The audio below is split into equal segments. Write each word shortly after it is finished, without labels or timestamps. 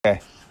Okay.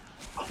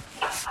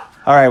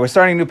 All right, we're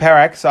starting a new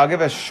parak, so I'll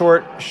give a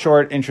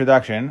short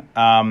introduction.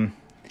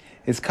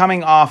 It's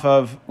coming off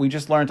of, we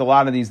just learned a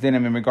lot of these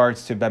dinim in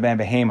regards to Baban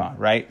Behema,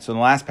 right? So in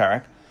the last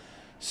parak.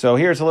 So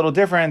here it's a little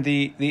different.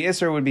 The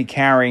Isser would be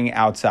carrying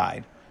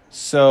outside.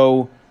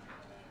 So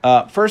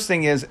first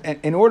thing is,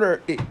 in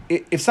order,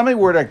 if somebody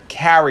were to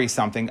carry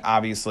something,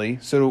 obviously,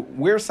 so to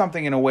wear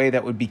something in a way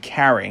that would be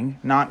carrying,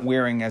 not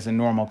wearing as in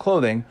normal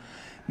clothing,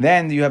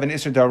 then you have an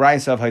Isser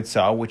Daraisa of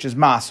Haitzah, which is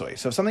Masoi.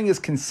 So if something is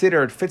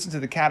considered, fits into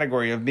the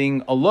category of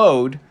being a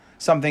load,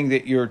 something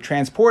that you're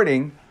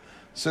transporting,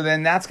 so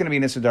then that's going to be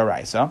an Isser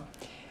Daraisa.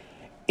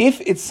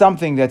 If it's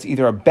something that's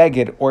either a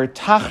beged or a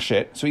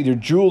tachshit, so either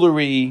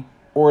jewelry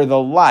or the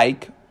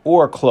like,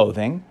 or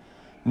clothing,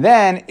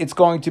 then it's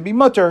going to be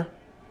mutter.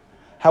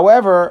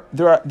 However,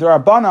 there are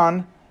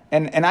banan,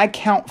 and I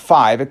count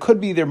 5. It could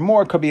be there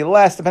more, it could be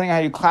less, depending on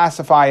how you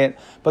classify it,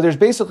 but there's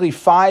basically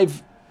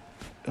 5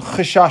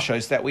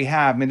 cheshashos that we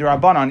have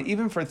midrabanan,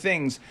 even for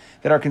things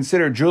that are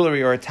considered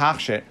jewelry or a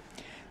tachshit,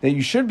 that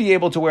you should be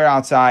able to wear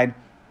outside.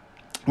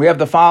 We have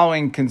the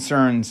following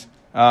concerns,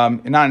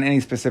 not in any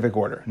specific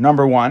order.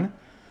 Number one,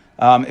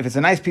 if it's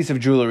a nice piece of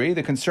jewelry,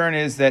 the concern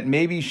is that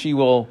maybe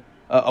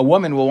a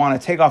woman will want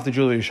to take off the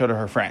jewelry to show to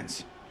her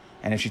friends.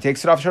 And if she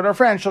takes it off to show to her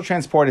friends, she'll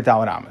transport it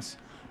Daled Amos.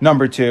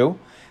 Number two,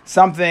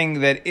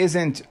 something that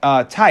isn't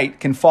tight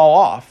can fall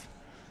off.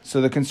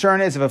 So the concern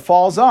is if it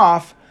falls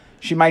off,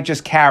 she might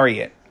just carry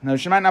it. Now,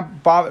 she might not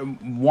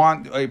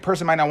a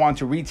person might not want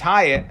to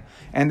retie it,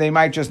 and they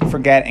might just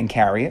forget and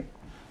carry it.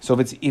 So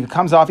if it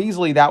comes off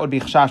easily, that would be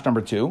chashash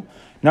number 2.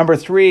 Number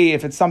 3,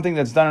 if it's something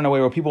that's done in a way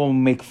where people will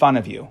make fun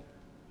of you.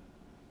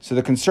 So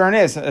the concern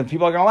is, if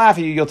people are going to laugh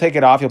at you, you'll take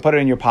it off, you'll put it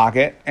in your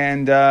pocket,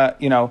 and,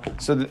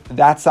 so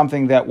that's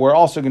something that we're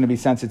also going to be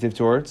sensitive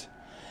towards.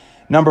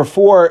 Number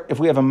 4, if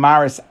we have a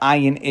maris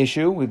ayin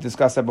issue, we've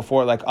discussed that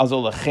before, like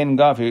azol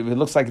lechinga, if it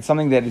looks like it's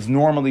something that is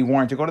normally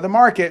worn to go to the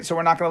market, so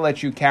we're not going to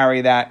let you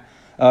carry that,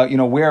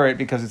 wear it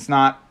because it's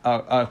not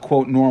a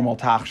quote normal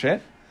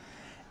tachshit.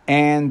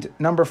 And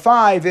number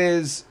 5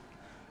 is,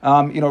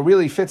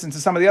 really fits into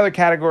some of the other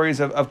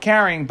categories of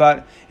carrying,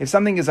 but if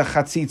something is a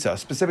chatzitza,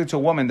 specific to a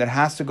woman that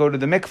has to go to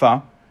the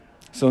mikvah,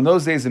 so in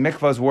those days the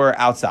mikvahs were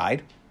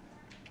outside,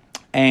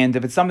 and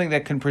if it's something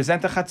that can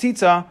present a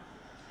chatzitza,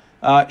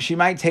 she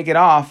might take it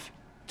off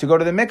to go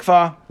to the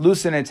mikvah,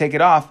 loosen it, take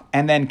it off,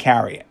 and then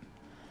carry it.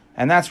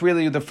 And that's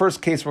really the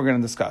first case we're going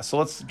to discuss. So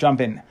let's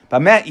jump in.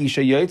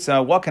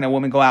 What can a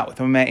woman go out with?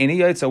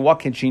 What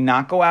can she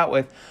not go out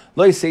with?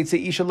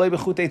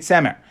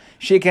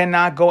 She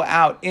cannot go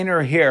out in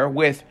her hair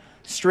with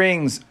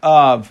strings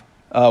of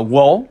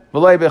wool,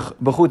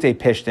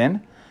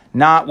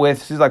 not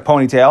with, she's like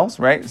ponytails,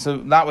 right? So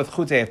not with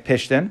chute of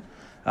pishtin,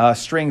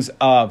 strings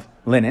of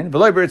linen.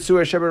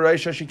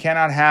 She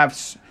cannot have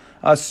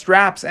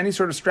straps, any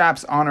sort of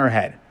straps on her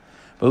head.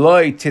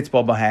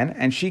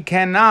 And she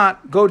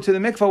cannot go to the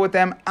mikvah with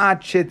them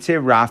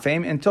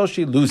until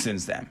she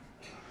loosens them.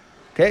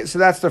 Okay, so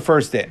that's the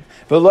first din.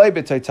 And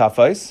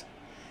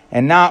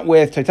not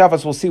with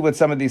toitafos. We'll see what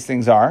some of these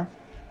things are.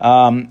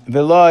 As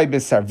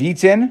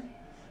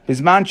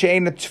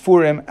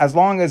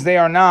long as they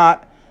are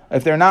not,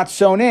 if they're not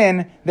sewn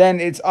in, then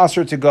it's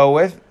usher to go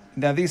with.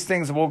 Now these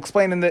things we'll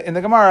explain in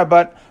the Gemara,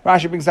 but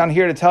Rashi brings down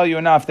here to tell you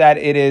enough that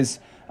it is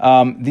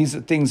these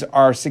things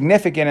are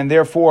significant and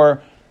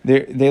therefore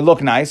they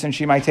look nice, and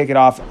she might take it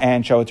off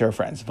and show it to her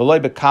friends.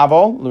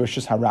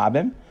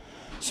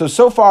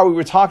 So far we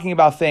were talking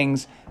about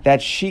things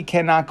that she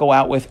cannot go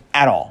out with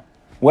at all,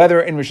 whether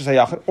in Rishus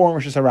HaYachid or in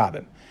Rishus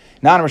HaRabim.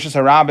 Not in Rishus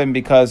HaRabim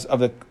because of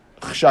the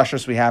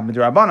chashashos we have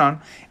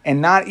midrabanan, and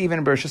not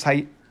even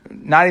Rishus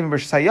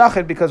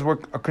HaYachid because our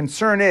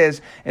concern is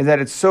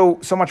that it's so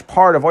much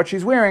part of what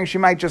she's wearing, she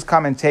might just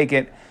come and take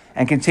it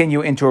and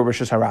continue into a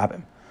Rishus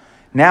HaRabim.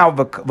 Now,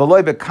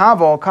 v'loy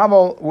b'kavol,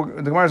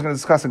 the Gemara is going to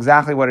discuss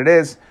exactly what it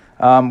is,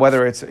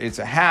 whether it's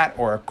a hat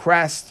or a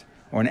crest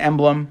or an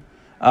emblem.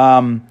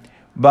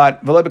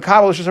 But v'loy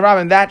b'kavol Rishus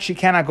HaRabim, that she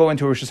cannot go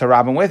into Rishus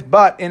HaRabim with,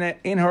 but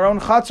in her own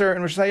chatzar,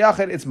 in Rishus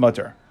HaYachid, it's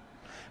mutter.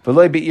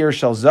 V'loy b'ir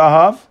shel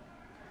zahav,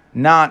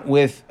 not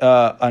with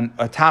a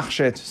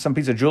tachshit, some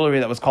piece of jewelry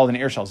that was called an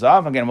ir shel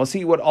zahav. Again, we'll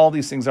see what all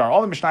these things are.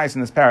 All the Mishnayos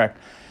in this parak.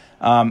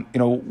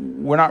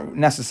 We're not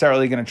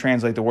necessarily going to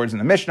translate the words in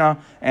the Mishnah,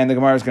 and the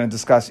Gemara is going to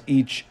discuss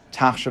each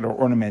tachshit or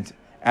ornament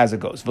as it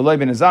goes. V'loy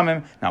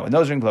b'nezamim, not with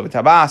nose ring, v'loy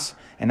b'tabas,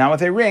 and not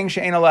with a ring,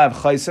 she'ein alev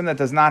chaysim, that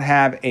does not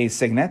have a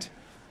signet.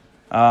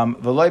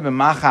 V'loy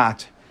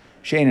b'machat,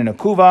 she'ein an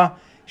akuva,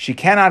 she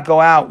cannot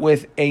go out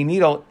with a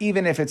needle,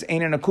 even if it's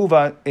ein an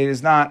akuva,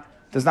 does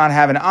not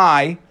have an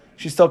eye,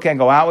 she still can't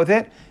go out with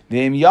it.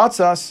 V'im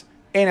yatzas,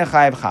 ein a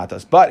chayav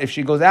chatas. But if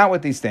she goes out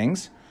with these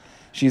things,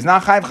 she's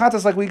not chayav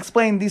chatas, like we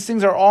explained. These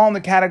things are all in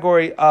the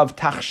category of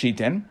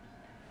tachshitin.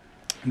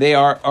 They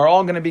are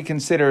all going to be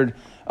considered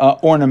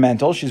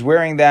ornamental. She's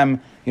wearing them,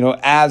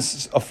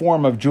 as a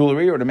form of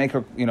jewelry or to make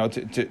her,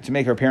 to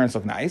make her appearance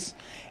look nice.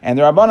 And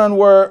the Rabbanan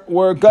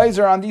were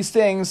geyser on these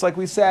things. Like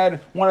we said,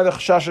 one of the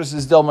chashashos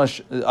is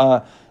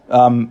Dilma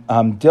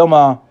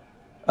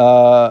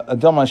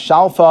Dilma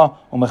Shalfa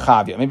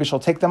Umechavia. Maybe she'll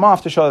take them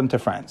off to show them to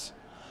friends.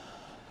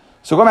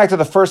 So going back to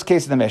the first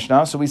case of the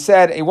Mishnah, so we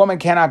said a woman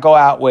cannot go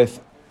out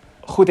with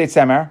chutei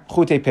tzemer,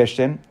 chutei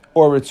pishtin,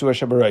 or ritzua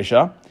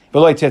shabaroisha,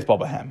 v'loi titbol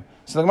b'hem.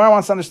 So the Gemara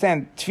wants to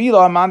understand,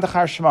 tefillah man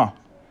dechar shema.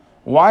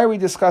 Why are we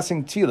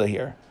discussing tefillah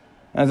here?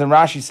 And then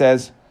Rashi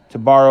says, to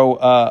borrow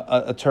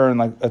a term,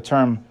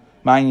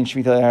 Manyan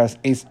Shvita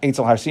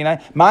Eitzel Har Sinai,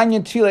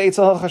 Manyan Tefillah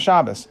Eitzel Hilchas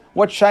Shabbos.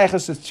 What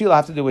shaychus does tefillah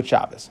have to do with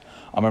Shabbos?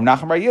 Amar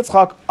Nachum bar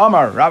Yitzchak,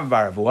 Amar Rav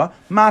bar Avua,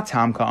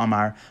 Matam ka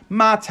Amar,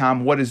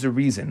 Matam, what is the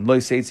reason? Lo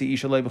seitzi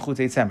isha lo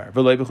b'chutei tzemer,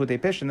 v'lo b'chutei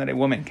pishtin, that a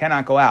woman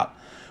cannot go out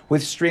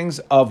with strings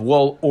of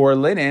wool or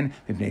linen,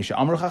 mipnei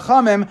she'amru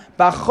chachamim,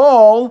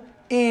 b'chol,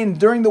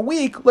 during the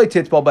week, lo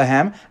titbol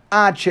b'hem,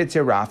 ad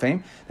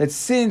shetirafim, that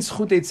since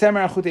chutei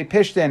tzemer and chutei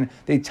pishtin,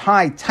 they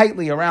tie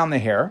tightly around the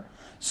hair,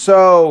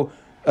 so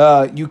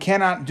you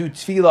cannot do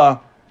tefillah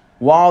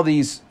while we're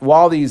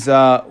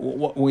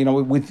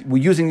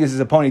using this as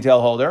a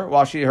ponytail holder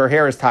while her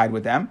hair is tied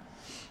with them.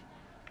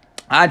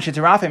 Ad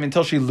shetirafim,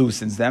 until she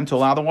loosens them to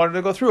allow the water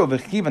to go through.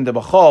 V'chivan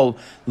debachol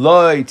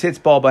loy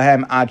titbol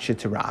bahem ad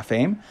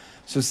shetirafim.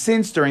 So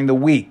since during the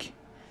week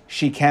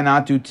she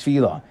cannot do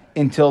tefillah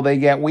until they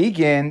get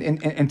weakened,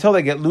 until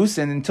they get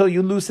loosened, until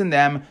you loosen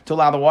them to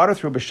allow the water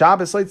through.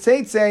 B'Shabbos let's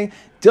say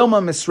Dilma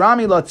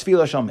misrami la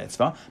tefillah shel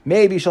mitzvah.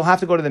 Maybe she'll have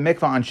to go to the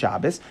mikvah on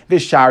Shabbos.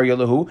 V'shari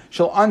lahu,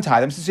 she'll untie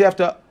them since you have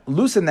to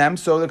loosen them.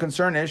 So the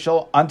concern is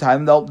she'll untie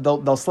them;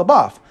 they'll slip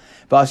off.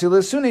 If you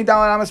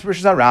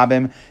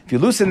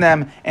loosen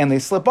them and they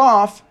slip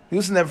off, you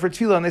loosen them for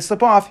tefillah and they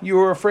slip off,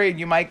 you're afraid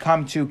you might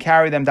come to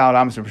carry them down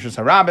Amos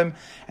Rishus Harabim,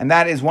 and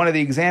that is one of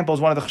the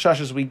examples, one of the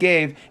chashashas we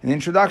gave in the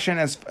introduction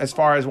as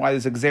far as why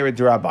there's a gzeret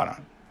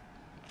d'Rabbanan.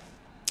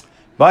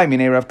 By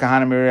Minei Rav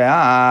Kahana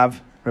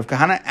Mirav, Rav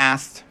Kahana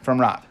asked from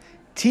Rav,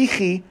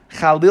 Tichi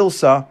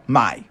Chalilsa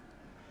Mai.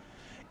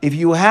 If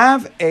you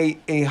have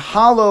a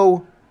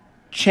hollow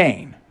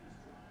chain,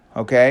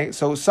 okay,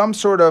 so some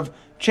sort of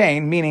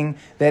chain, meaning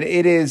that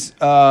it is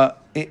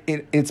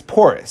it's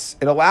porous.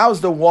 It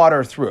allows the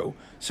water through.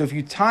 So if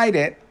you tied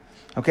it,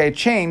 okay, a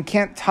chain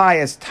can't tie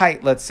as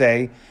tight, let's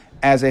say,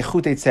 as a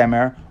chutei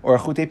tzemer or a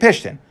chutei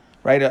pishtin,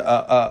 right?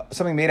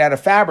 Something made out of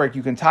fabric,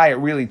 you can tie it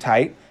really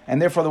tight, and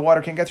therefore the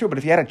water can't get through. But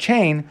if you had a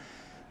chain,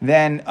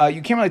 then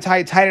you can't really tie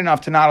it tight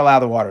enough to not allow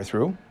the water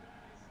through.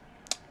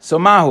 So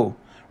mahu,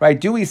 right?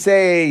 Do we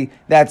say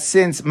that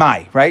since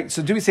right?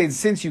 So do we say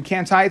since you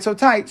can't tie it so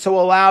tight, so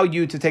allow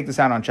you to take this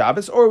out on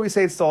Shabbos, or we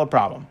say it's still a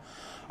problem?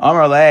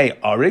 Amar le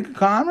arig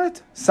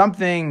kamrit,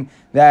 something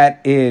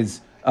that is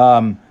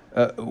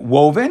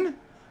woven.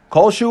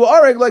 Kol shu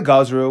arig le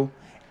gazru.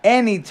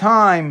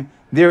 Anytime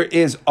there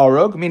is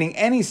arug, meaning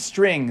any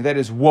string that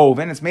is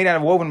woven, it's made out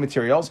of woven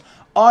materials,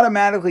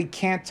 automatically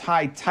can't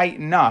tie tight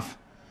enough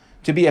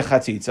to be a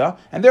chatzitza,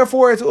 and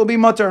therefore it will be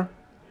mutter.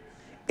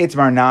 It's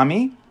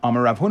marnami.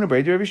 Amar Rav Huna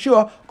B'Rei Rav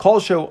Yeshua,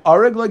 Kol shu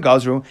arig le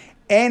gazru.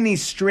 Any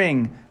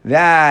string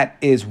that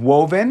is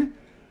woven,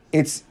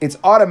 it's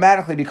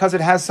automatically, because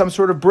it has some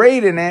sort of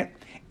braid in it,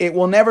 it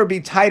will never be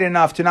tight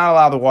enough to not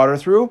allow the water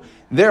through.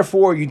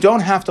 Therefore, you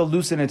don't have to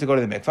loosen it to go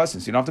to the mikvah.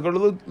 Since you don't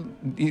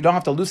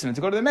have to loosen it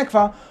to go to the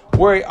mikvah,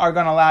 we are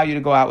going to allow you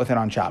to go out with it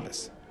on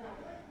Shabbos.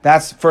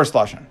 That's first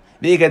lashon.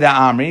 V'igad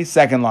Amri,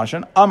 second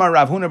lashon. Amar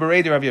Rav Huna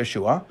B'Rei Rav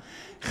Yeshua,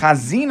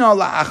 Chazino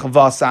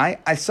la'achvasai.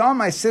 I saw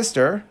my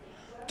sister,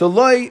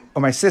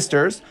 my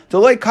sisters,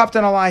 Deloi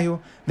kaptan alayhu.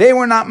 They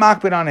were not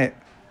makbid on it,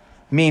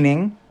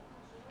 meaning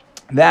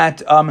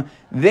that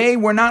they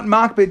were not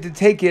makbid to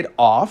take it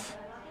off.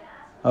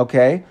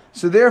 Okay,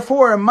 so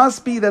therefore it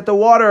must be that the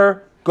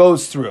water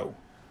goes through,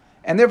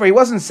 and therefore he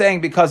wasn't saying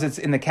because it's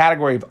in the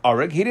category of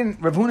arig.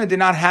 Rav Huna did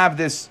not have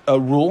this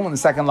rule in the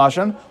second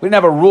lashon. We didn't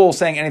have a rule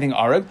saying anything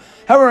arig.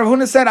 However, Rav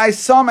Huna said, I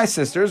saw my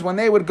sisters when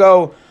they would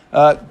go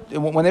out to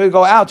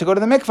go to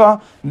the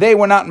mikvah, they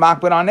were not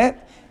makbid on it.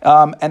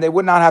 And they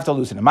would not have to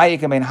loosen it.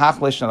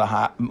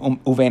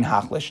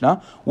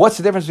 What's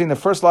the difference between the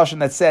first lashon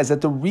that says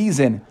that the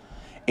reason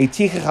a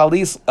ticha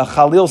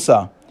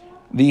chalilsa,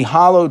 the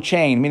hollow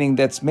chain, meaning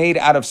that's made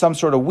out of some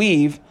sort of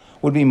weave,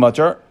 would be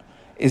mutter,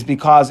 is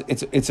because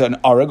it's an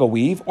arig, a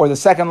weave, or the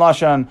second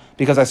lashon,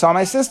 because I saw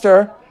my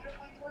sister,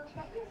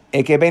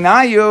 that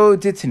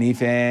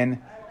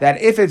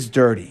if it's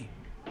dirty,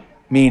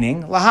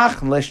 meaning lahach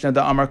lishna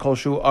da amar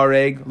kolshu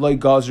arig loy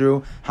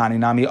gazru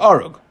haninami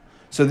arug.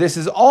 So this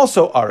is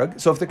also arug.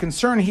 So if the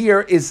concern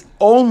here is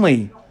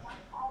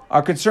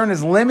our concern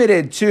is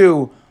limited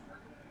to,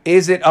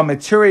 is it a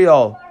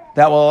material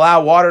that will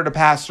allow water to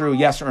pass through,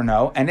 yes or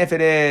no? And if it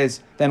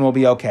is, then we'll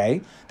be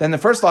okay. Then the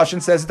first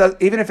lashon says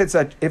even if it's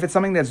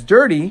something that's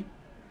dirty,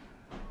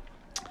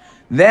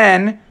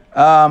 then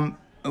we're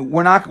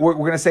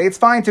going to say it's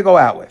fine to go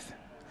out with.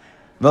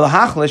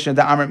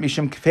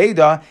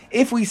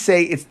 If we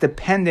say it's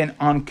dependent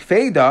on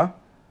kfeda,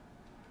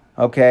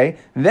 okay,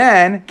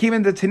 then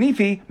kiven the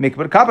tanifi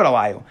mikbid kapad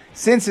alayu.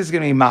 Since it's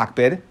going to be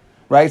makbid,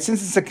 right?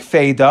 Since it's a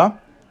kfeda,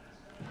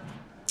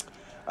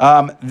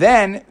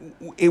 then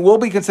it will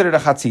be considered a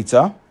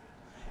chatzitza,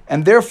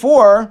 and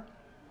therefore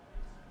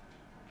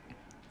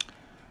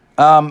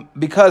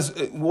because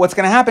what's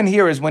going to happen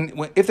here is when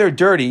if they're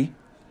dirty,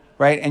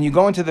 right, and you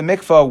go into the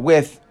mikvah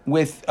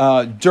with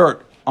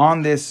dirt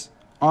on this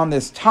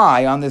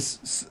tie, on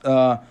this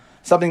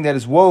something that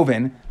is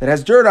woven that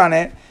has dirt on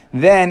it,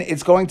 then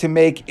it's going to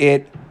make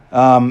it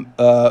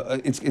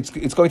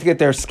it's going to get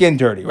their skin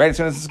dirty, right?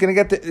 So it's going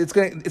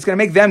to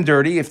make them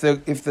dirty if the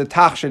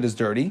tachshit is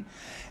dirty,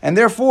 and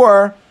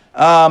therefore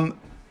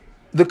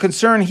the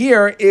concern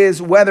here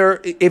is whether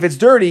if it's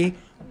dirty.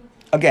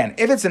 Again,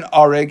 if it's an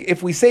arug,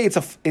 if we say it's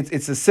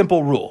a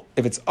simple rule.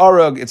 If it's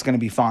arug, it's going to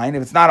be fine.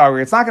 If it's not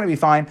arug, it's not going to be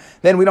fine.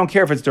 Then we don't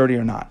care if it's dirty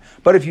or not.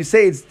 But if you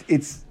say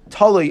it's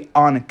totally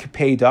on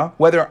kepeda,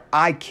 whether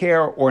I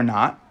care or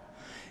not,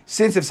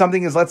 since if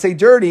something is, let's say,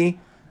 dirty,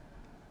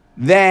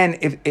 then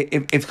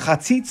if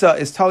chatzitza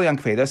is totally on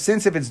kepeda,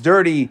 since if it's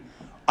dirty,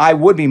 I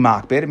would be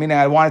makbid, meaning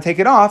I want to take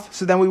it off,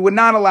 so then we would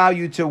not allow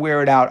you to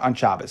wear it out on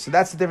Shabbos. So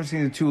that's the difference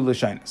between the two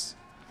lashonos.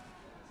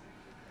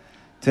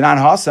 Tanan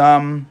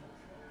Hasam.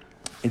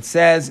 It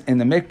says in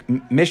the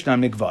Mishnah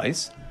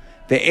Mikvais,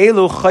 the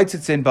elu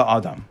chaytzitzin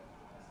ba'adam.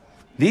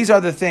 These are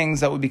the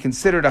things that would be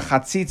considered a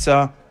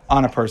chatzitza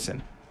on a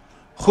person.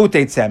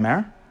 Chutei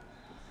tzemer,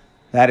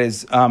 that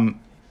is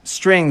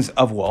strings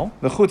of wool.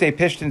 The chutei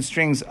pishtin,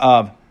 strings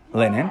of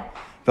linen.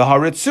 The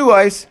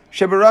haritzuais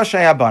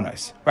shebarashay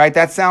habanos. Right,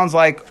 that sounds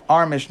like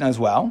our Mishnah as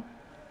well.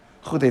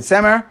 Chutei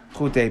tzemer,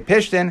 chutei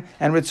pishtin,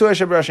 and ritzuai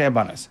shebarashay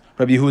habanos.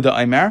 Rabbi Yehuda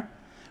Aimer.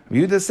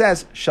 Yehuda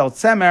says, "Shel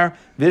tzemer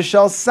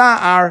v'shel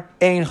sa'ar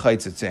ein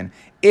chaytzitzin."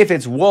 If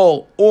it's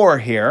wool or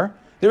hair,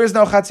 there is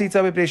no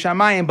chatzitza b'pnei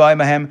shamayim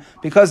b'aymahem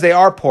because they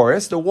are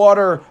porous. The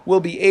water will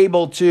be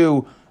able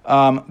to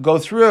go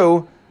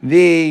through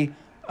the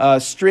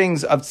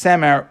strings of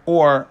tzemer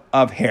or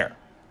of hair.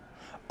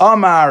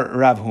 Amar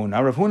Rav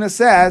Huna. Rav Huna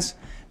says,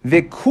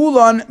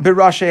 "V'kulon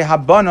b'rashe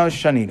habanos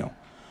shaninu."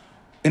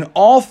 In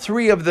all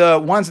three of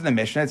the ones in the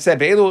Mishnah, it said,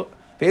 "Ve'elu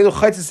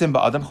chaytzitzin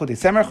ba'adam chutei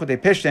tzemer chutei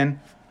pishtin."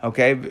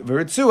 Okay,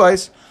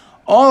 v'ritzuos.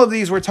 All of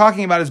these we're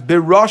talking about is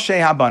birashe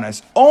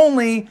habanas,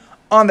 only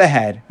on the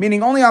head,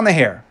 meaning only on the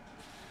hair.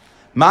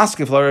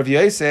 Maskif la Rav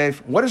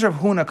Yosef. What is Rav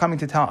Huna coming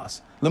to tell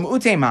us?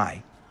 L'mu'utei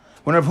mai.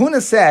 When Rav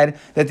Huna said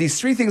that these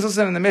three things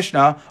listed in the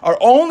Mishnah are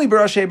only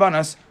birashe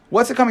habanas,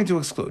 what's it coming to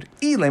exclude?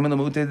 Ilem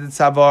l'mu'utei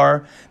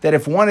tzavar, that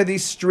if one of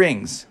these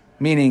strings,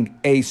 meaning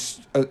a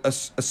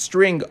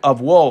string of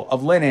wool,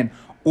 of linen,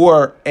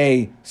 or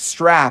a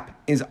strap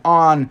is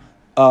on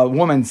a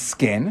woman's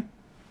skin,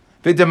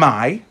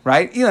 V'damai,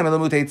 right?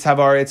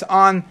 It's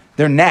on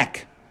their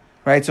neck,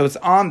 right? So it's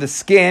on the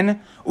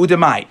skin.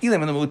 Udamai.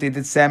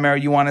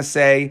 You want to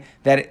say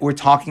that we're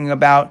talking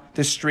about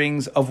the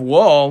strings of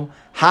wool.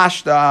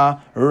 Hashta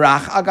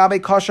rach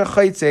agabe kasha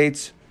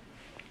chaytzet.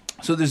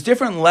 So there's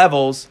different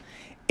levels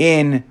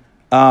in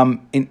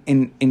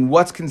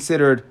what's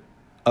considered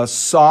a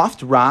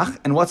soft rach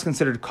and what's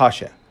considered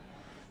kasha.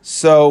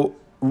 So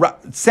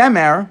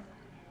semer,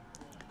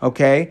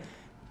 okay,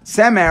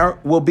 semer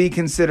will be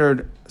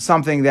considered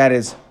something that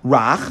is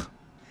rach,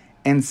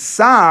 and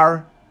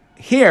sar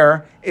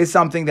here is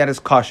something that is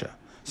kasha.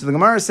 So the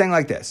Gemara is saying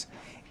like this: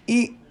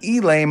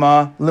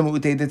 Ilema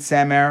lemute dit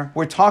semer.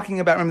 We're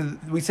talking about. Remember,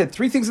 we said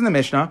three things in the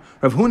Mishnah.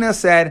 Rav Huna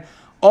said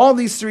all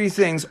these three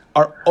things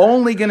are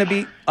only going to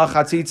be a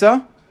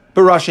chatzitza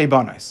b'rashe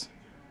banos.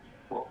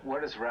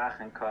 What does rach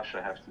and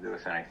kasha have to do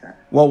with anything?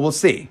 Well, we'll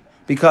see,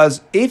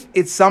 because if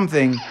it's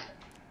something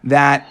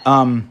that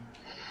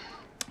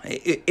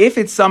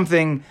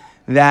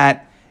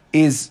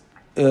is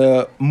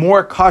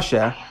more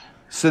kasha,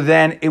 so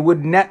then it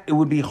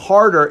would be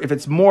harder if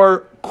it's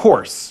more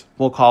coarse,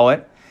 we'll call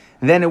it.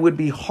 Then it would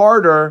be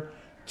harder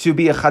to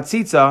be a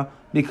chatzitza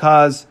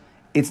because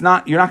you're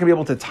not going to be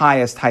able to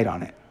tie as tight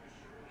on it.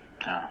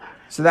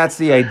 So that's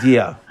the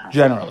idea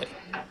generally.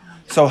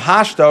 So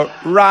hashta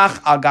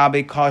rach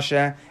agabe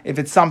kasha. If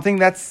it's something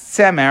that's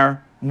tzemer,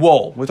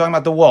 wool, we're talking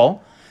about the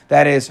wool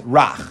that is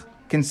rach.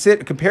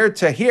 Compared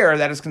to hair,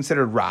 that is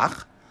considered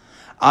rach.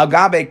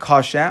 Agabe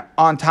kasha,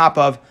 on top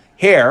of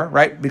hair,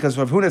 right? Because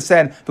Rav Huna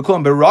said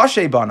v'kulam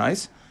berashe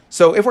banais.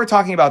 So if we're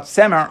talking about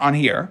semer on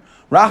here,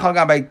 rach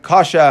agabe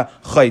kasha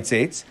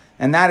chaytzitz,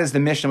 and that is the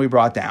Mishnah we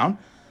brought down.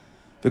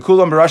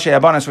 V'kulam berashe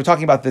abanos. We're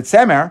talking about the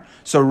semer.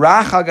 So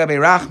rach agabe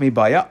rach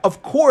mibaya.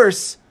 Of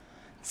course,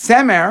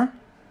 semer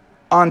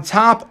on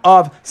top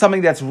of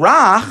something that's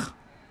rach,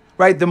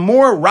 right? The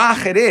more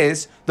rach it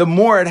is, the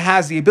more it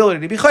has the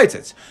ability to be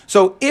chaytzitz.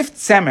 So if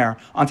tzemer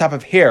on top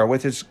of hair,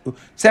 with its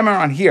tzemer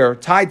on here,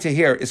 tied to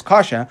hair, is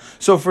kasha,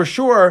 so for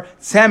sure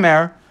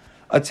tzemer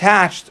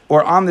attached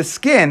or on the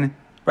skin,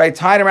 right,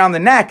 tied around the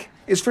neck,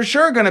 is for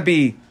sure going to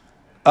be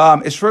a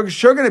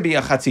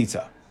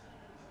chatzitza,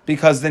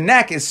 because the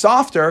neck is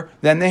softer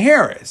than the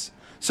hair is.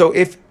 So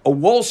if a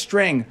wool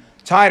string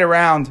tied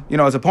around,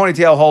 as a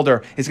ponytail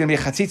holder is going to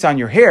be a chatzitza on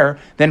your hair,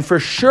 then for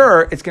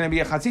sure it's going to be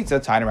a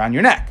chatzitza tied around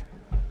your neck.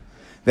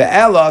 The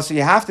Ella, so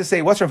you have to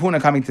say, what's Rav Huna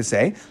coming to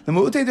say?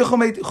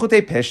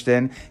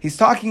 He's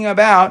talking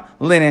about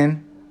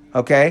linen,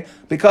 okay?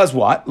 Because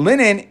what?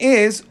 Linen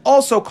is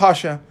also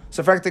kasha.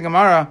 So, for the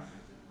Gemara,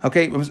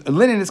 Okay,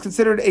 linen is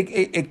considered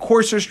a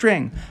coarser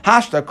string.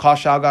 Hashta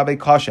kasha agabe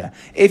kasha.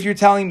 If you're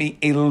telling me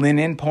a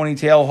linen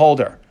ponytail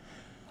holder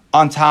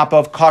on top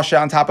of kasha,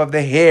 on top of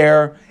the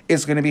hair,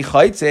 is going to be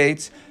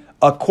chaytzetz,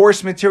 a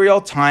coarse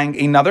material tying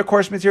another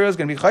coarse material is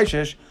going to be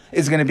chayshish,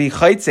 is going to be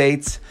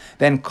chaytzetz,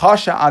 then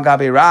kasha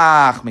agabe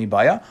rach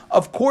mibaya.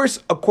 Of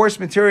course, a coarse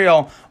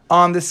material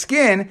on the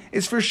skin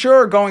is for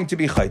sure going to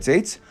be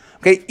chaytzetz.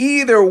 Okay,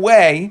 either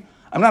way,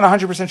 I'm not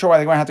 100% sure why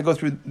they're going to have to go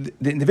through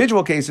the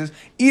individual cases.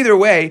 Either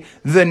way,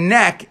 the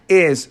neck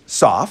is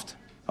soft,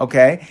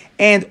 okay?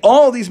 And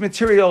all these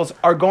materials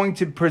are going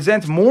to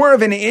present more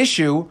of an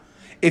issue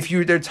if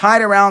they're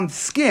tied around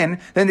skin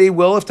than they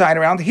will if tied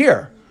around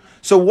here.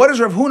 So what does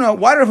Rav Huna,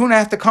 why does Rav Huna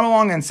have to come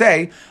along and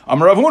say,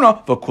 Amar Rav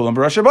Huna, v'kulam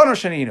b'rosh rabbanon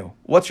sheninu?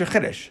 What's your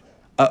chiddush?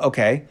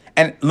 Okay,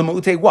 and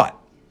l'mu'utei what?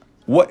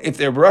 What if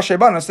they're b'rosh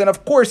rabbanon? Then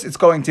of course it's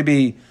going to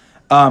be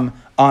on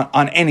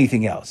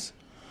anything else.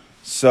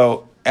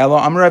 So, Elo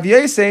Amar Rav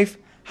Yosef,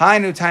 Hi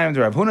Nu Tainam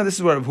to Rav Huna. This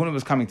is what Rav Huna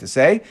was coming to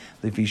say.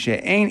 Lefi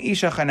she'ein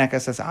isha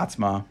chanekas es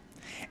atzma.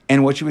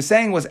 And what she was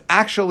saying was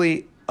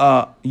actually,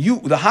 the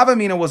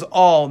Havamina was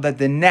all that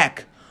the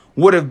neck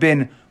would have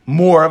been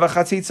more of a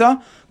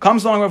chatzitza.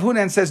 Comes along Rav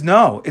Huna and says,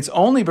 no, it's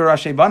only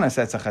Barash Banas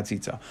that's a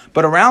chatzitza.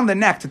 But around the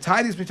neck, to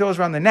tie these materials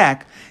around the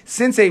neck,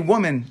 since a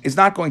woman is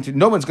not going to,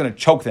 no one's going to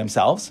choke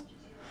themselves.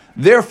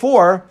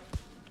 Therefore,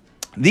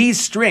 these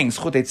strings,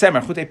 chutei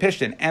tzemer, chutei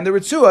pishtin, and the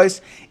ritzuos,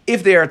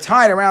 if they are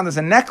tied around as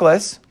a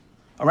necklace,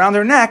 around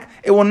her neck,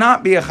 it will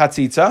not be a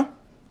chatzitza,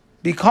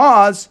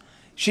 because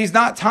she's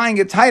not tying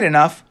it tight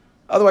enough,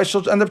 otherwise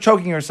she'll end up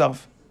choking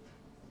herself.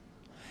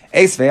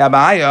 Esvei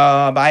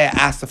Abaya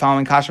asked the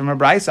following kasha from her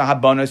brayso,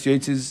 habonos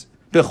yotzes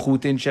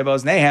bechutin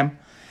shebos nehem.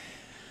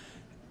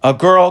 A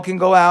girl can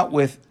go out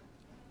with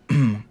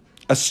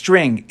a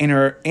string in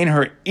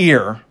her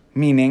ear,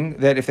 meaning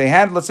that if they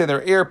had, let's say,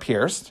 their ear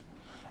pierced,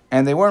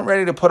 and they weren't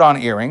ready to put on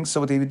earrings, so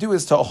what they would do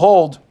is to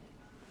hold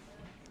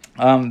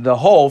the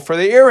hole for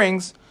the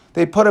earrings,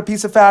 they put a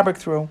piece of fabric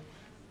through.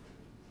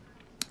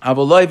 She can't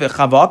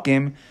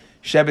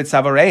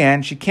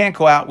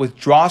go out with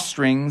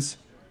drawstrings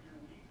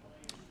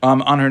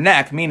on her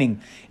neck, meaning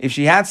if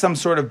she had some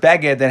sort of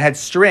beged that had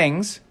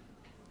strings,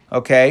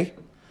 okay,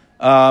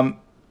 if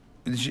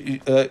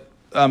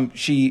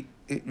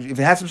it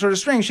had some sort of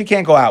string, she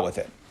can't go out with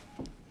it.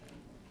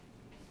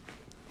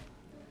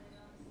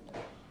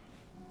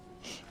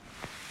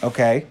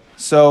 Okay,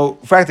 so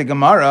in fact the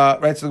Gemara,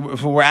 right? So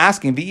we're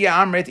asking,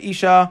 V'yamrit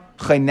isha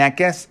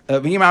chenekes,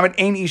 V'yamrit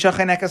ein isha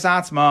chenekes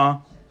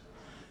atzma,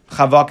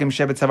 chavakim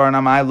shebet savar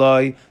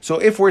namayloi. So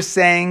if we're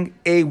saying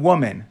a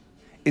woman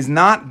is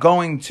not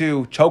going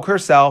to choke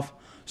herself,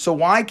 so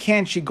why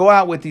can't she go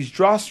out with these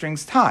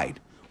drawstrings tied?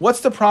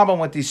 What's the problem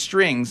with these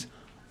strings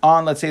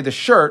on, let's say, the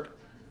shirt,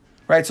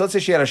 right? So let's say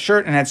she had a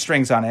shirt and had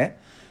strings on it.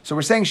 So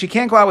we're saying she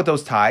can't go out with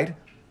those tied.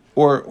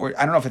 Or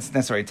I don't know if it's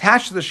necessarily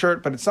attached to the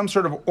shirt, but it's some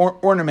sort of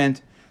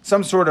ornament,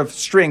 some sort of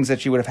strings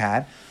that she would have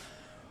had.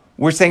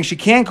 We're saying she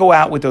can't go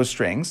out with those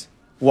strings.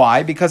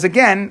 Why? Because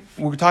again,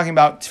 we're talking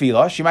about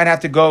tefillah. She might have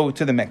to go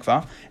to the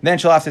mikvah, then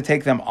she'll have to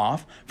take them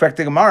off. For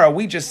the Gemara,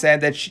 we just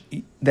said that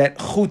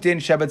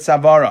chutin shebet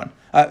savaron,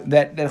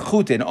 that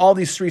chutin, all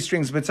these three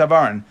strings of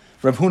savaron,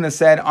 Rav Huna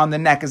said on the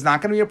neck is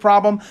not going to be a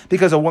problem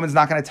because a woman's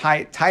not going to tie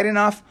it tight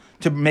enough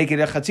to make it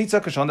a chatzitza,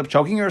 because she'll end up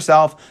choking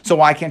herself. So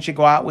why can't she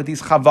go out with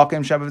these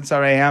chavakim shevet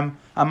tzarehem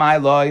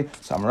amai loy?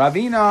 Some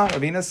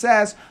Ravina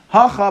says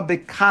hacha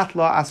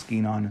bekatla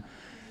askinon.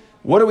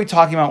 What are we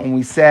talking about when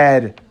we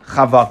said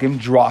chavakim,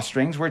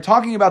 drawstrings? We're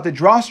talking about the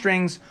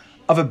drawstrings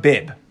of a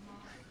bib.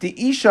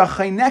 The isha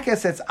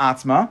chaynekes etz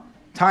atzma,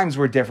 times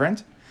were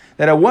different,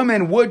 that a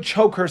woman would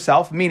choke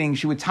herself, meaning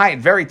she would tie it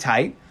very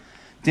tight.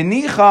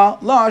 Denicha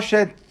la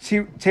shet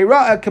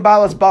teira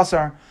kabbalas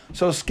basar.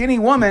 So a skinny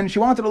woman, she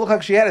wanted to look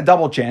like she had a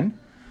double chin,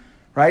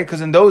 right?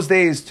 Because in those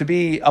days, to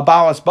be a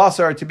balas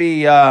basar, to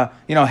be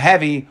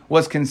heavy,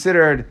 was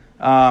considered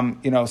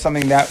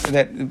something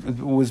that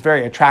was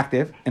very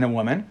attractive in a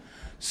woman.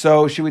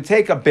 So she would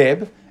take a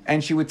bib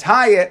and she would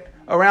tie it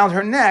around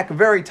her neck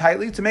very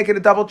tightly to make it a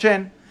double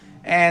chin,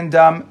 and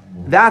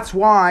that's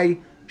why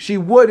she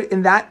would,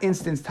 in that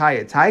instance, tie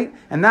it tight,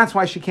 and that's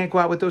why she can't go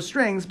out with those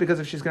strings,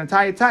 because if she's going to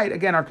tie it tight,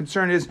 again, our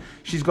concern is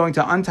she's going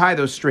to untie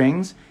those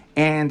strings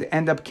and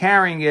end up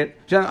carrying it,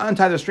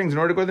 untie those strings in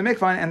order to go to the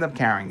mikvah and end up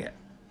carrying it.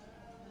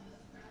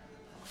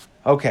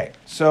 Okay,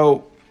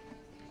 so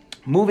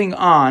moving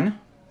on,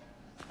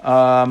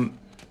 actually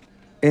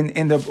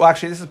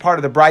this is part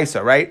of the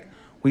brisa, right?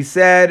 We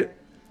said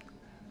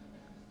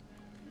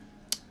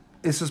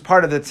this was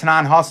part of the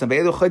Tanan Hasam,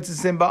 Be'elu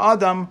Chaytzim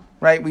Ba'adam,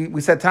 right?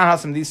 We said Tanan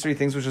Hasam, these three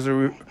things, which is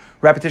a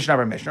repetition of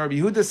our Mishnah. Rabbi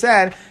Yehuda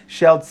said,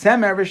 Shel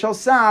Tzemer v'Shel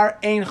Sar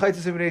ein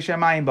Chaytzim v'Nei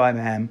Shemayim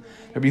ba'Mehem.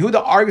 Rabbi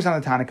Yehuda argues on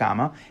the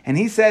Tanakama, and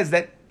he says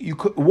that a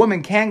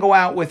woman can go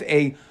out with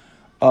a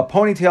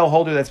ponytail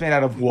holder that's made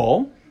out of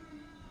wool,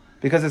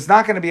 because it's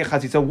not going to be a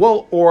chatzitza.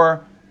 Wool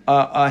or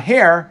a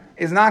hair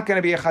is not going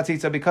to be a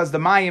chatzitza, because the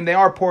mayim, they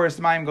are porous,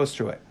 the mayim goes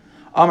through it.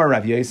 Amar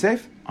Rav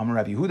Yosef, Amar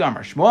Rav Yehuda,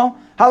 Amar Shmuel,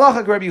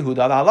 halacha Rav Yehuda.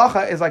 The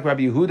halacha is like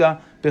Rabbi Yehuda,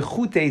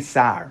 bechute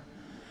sar.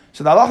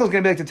 So the halacha is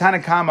going to be like the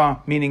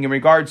Tanakama, meaning in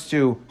regards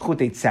to chute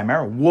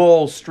tzemer,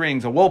 wool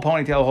strings, a wool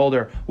ponytail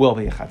holder will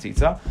be a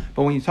chatzitza.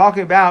 But when you're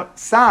talking about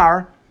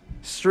sar,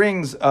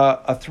 strings,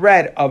 a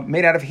thread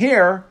made out of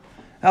hair,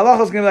 the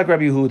halacha is going to be like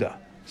Rabbi Yehuda.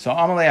 So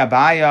Amalei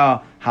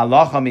Abaya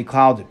halacha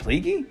miklal de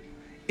pligi.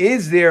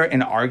 Is there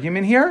an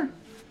argument here?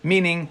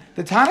 Meaning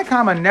the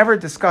Tanakama never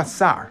discussed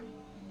sar.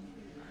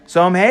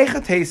 So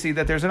Amhechatesi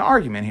that there's an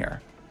argument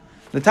here.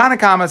 The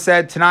Tanakama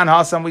said, Tanan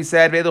Hasam, we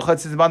said, wool,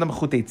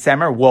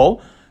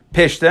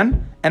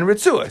 pishtan, and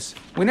ritzuas.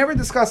 We never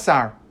discussed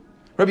sar.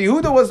 Rabbi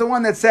Yehuda was the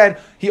one that said,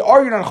 he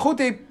argued on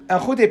chute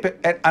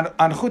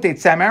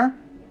tzemer,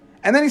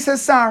 and then he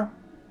says sar.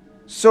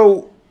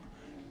 So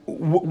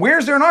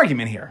where's there an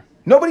argument here?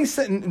 Nobody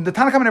said, the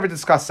Tanakama never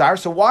discussed sar,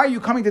 so why are you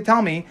coming to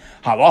tell me,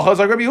 halacha is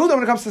like Rabbi Yehuda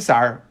when it comes to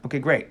sar? Okay,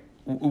 great.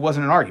 It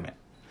wasn't an argument.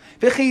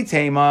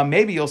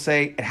 Maybe you'll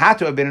say it had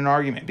to have been an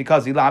argument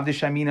because ilav de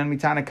shaminan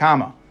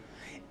mitanakama.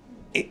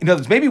 In other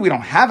words, maybe we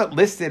don't have it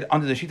listed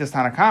under the Shitas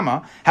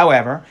Tanakama.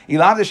 However,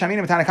 ilav de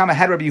shaminan mitanakama,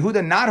 had Rabbi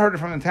Yehuda not heard it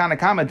from the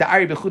Tanakama,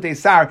 da'ari bechute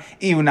sar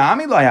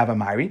iunami lo have a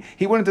mayri,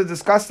 he wouldn't have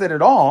discussed it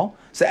at all.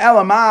 So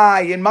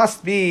elamai, it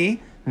must be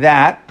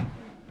that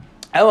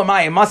the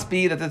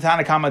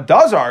Tanakama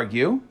does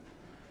argue.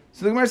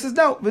 So the Gemara says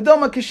no.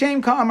 V'doma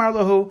kashem ka'amar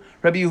lahu.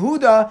 Rabbi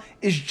Yehuda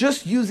is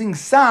just using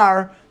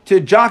sar to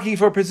jockey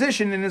for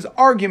position in his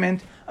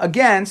argument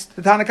against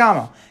the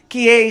Tanakama.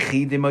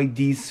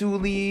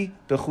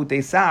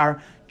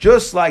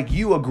 Just like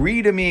you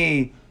agree to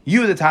me,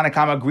 you the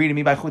Tanakama agree to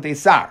me by chute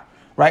sar.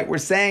 Right? We're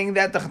saying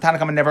that the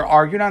Tanakama never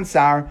argued on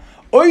sar.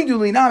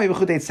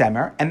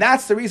 And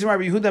that's the reason why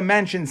Rabbi Yehuda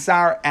mentioned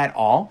sar at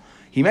all.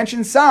 He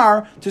mentioned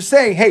sar to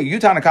say, hey, you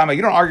Tanakama,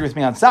 you don't argue with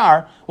me on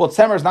sar. Well,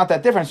 tzemer is not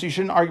that different, so you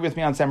shouldn't argue with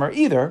me on tzemer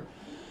either.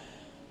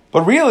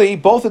 But really,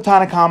 both the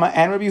Tanakama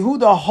and Rabbi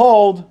Yehuda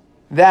hold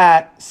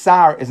that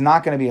sar is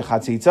not going to be a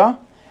chatzitza.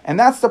 And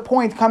that's the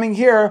point coming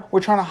here. We're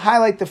trying to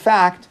highlight the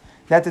fact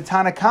that the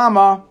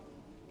Tanakama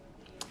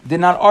did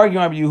not argue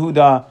on Rabbi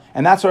Yehuda.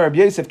 And that's why Rabbi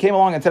Yosef came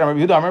along and said, Rabbi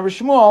Yehuda, Rabbi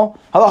Shmuel,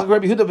 halacha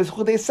Rabbi Yehuda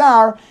b'chutei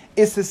sar,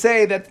 is to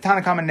say that the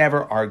Tanakama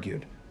never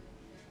argued.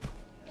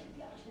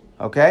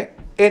 Okay?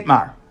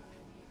 Itmar.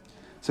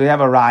 So you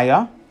have a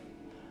raya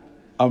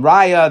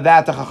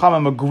that the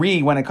Chachamim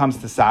agree when it comes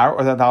to sar,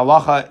 or that the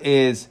halacha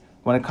is,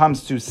 when it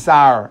comes to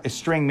sar, a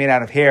string made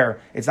out of hair,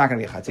 it's not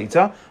going to be a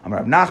chatzitza.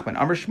 Amar Rav Nachman,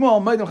 Amar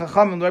Shmuel, Moedim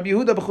Chachamim, Rabbi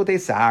Yehuda b'chutei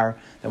sar.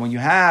 That when you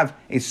have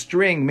a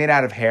string made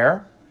out of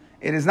hair,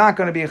 it is not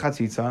going to be a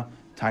chatzitza.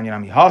 Tanya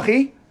Nami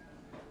Hachi,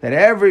 that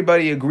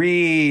everybody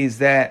agrees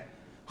that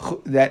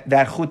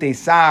chutei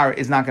sar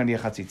is not going to be a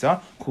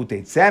chatzitza.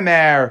 Chutei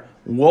tzemer,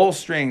 wool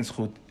strings,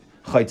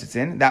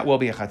 chaytzitzin, that will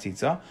be a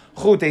chatzitza.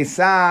 Chutei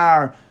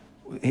sar,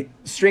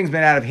 strings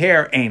made out of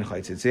hair, ein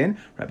chaytzitzin.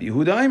 Rabbi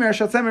Yehuda Omer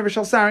shel tzemer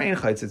v'shel sar ein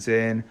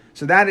chaytzitzin.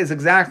 So that is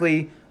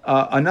exactly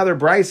another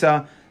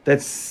brisa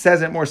that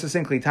says it more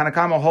succinctly.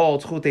 Tanakama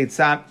holds chutei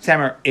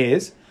tzemer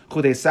is,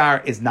 chutei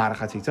sar is not a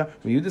chatzitza.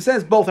 Rabbi Yehuda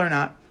says both are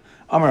not.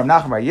 Amar Rav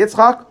Nachman bar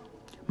Yitzchak,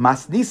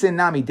 masnisin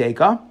nami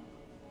deka.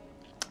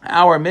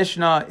 Our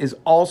Mishnah is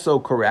also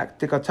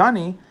correct.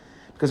 Tikatani,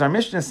 because our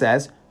Mishnah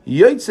says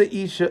yoytze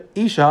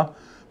isha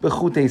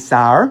b'chutei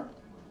sar,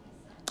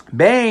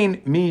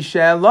 bein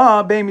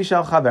mishela, bein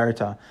mishel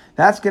chaverta.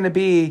 That's going to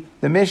be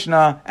the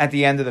Mishnah at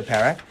the end of the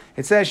parak.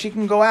 It says she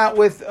can go out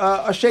with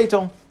a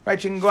sheitel, right?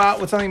 She can go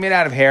out with something made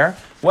out of hair,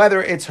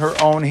 whether it's her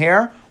own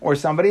hair or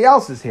somebody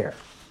else's hair.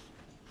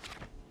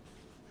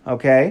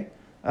 Okay?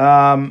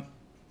 Money.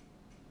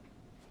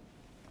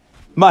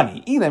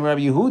 Elam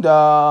Rabbi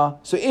Yehuda.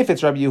 So if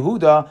it's Rabbi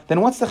Yehuda,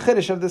 then what's the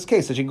chiddush of this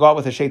case? So she can go out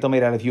with a sheitel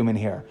made out of human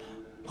hair.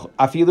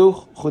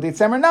 Afilu chutei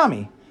tzemer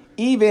nami.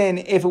 Even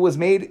if it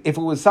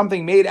was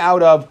something made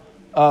out of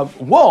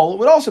wool, it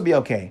would also be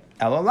okay.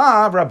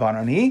 Elalav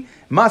Rabbanani,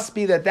 must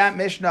be that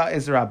Mishnah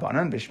is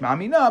Rabbanan,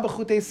 b'shmamina,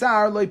 b'chutei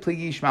sar, loy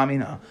pligi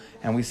shmamina.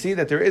 And we see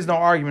that there is no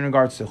argument in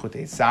regards to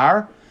chutei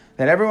sar,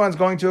 that everyone's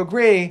going to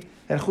agree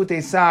that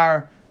chutei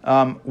sar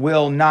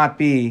will not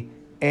be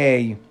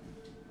a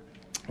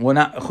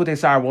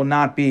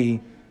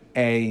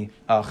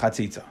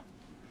chatzitza.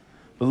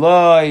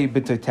 Loy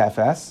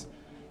b'tefes.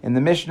 In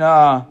the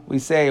Mishnah, we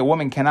say a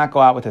woman cannot go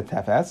out with a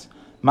tefes.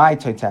 My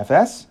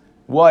tefes.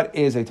 What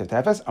is a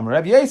tefes? Amar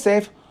Rav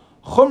Yosef,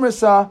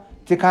 chumrasa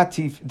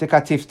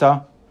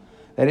dekatifta.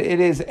 That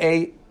it is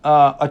a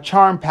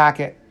charm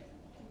packet.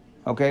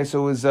 Okay,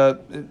 so it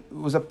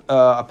was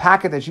a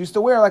packet that she used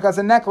to wear like as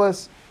a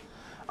necklace.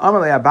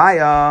 Amar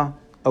Abaya.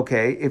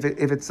 Okay, if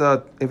it's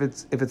a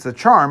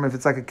charm, if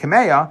it's like a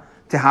kameya,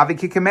 tehavi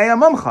ki kameya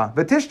mumcha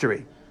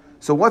v'tishteri.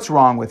 So what's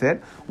wrong with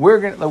it? We're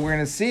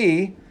gonna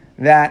see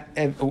that,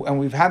 and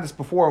we've had this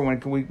before when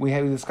we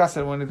discussed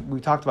it when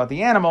we talked about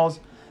the animals,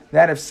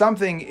 that if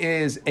something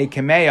is a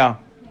kameya,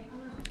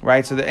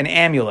 right, so an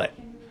amulet,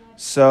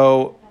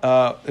 so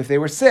if they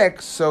were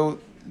sick, so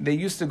they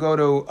used to go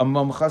to a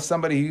mumcha,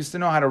 somebody who used to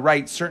know how to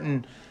write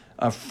certain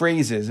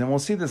phrases, and we'll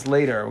see this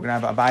later. We're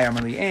going to have Abaya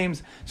Amarli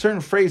Ames,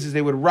 certain phrases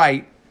they would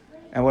write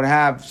and would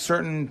have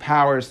certain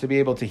powers to be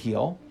able to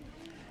heal.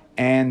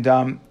 And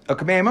a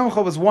Kamei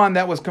Mumcha was one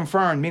that was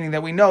confirmed, meaning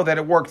that we know that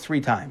it worked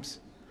 3 times.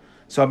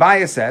 So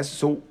Abaya says,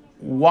 so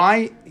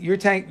why you're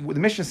saying, the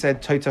Mishnah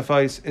said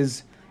Toitafais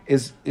is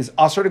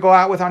usher to go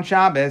out with on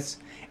Shabbos,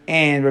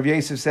 and Rav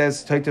Yosef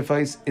says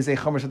Toitafais is a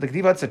Chomer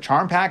Shadakdiva, it's a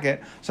charm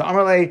packet. So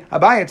Amarle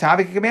Abaya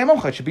Tavik Kamei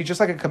Mumcha, it should be just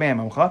like a Kamei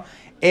Mumcha,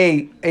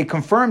 a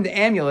confirmed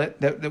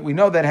amulet that we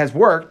know that has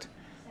worked,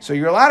 so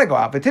you're allowed to go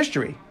out,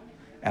 Batishri.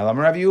 Elam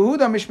Rav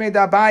Yehuda Mishmei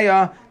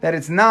Dabaya, that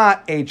it's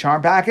not a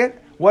charm packet.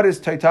 What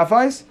is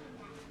Toitafais?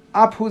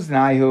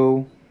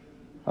 Aphuznaihu.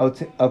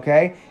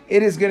 Okay,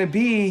 it is going to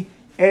be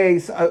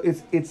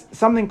it's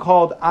something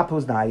called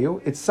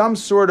aphuznayu. It's some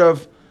sort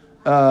of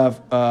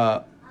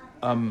frontlet,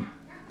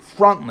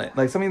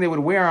 like something they would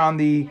wear on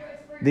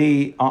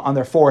on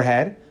their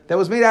forehead that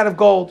was made out of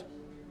gold.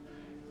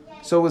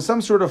 So it was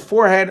some sort of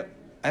forehead.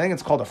 I think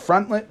it's called a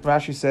frontlet.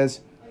 Rashi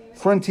says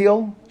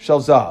frontiel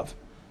shel zav.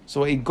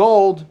 So a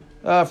gold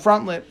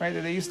frontlet, right,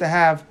 that they used to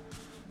have,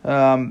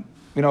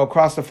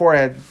 across the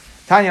forehead.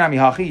 Tanya nami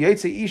hachi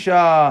yotze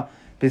isha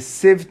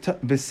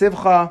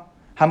besivcha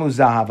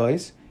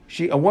hamuzahavos.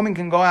 A woman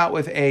can go out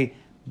with a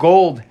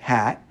gold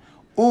hat,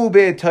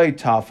 ube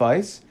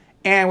toitafos,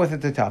 and with a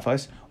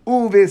toitafos,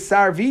 ube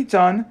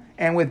sarviton,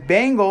 and with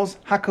bangles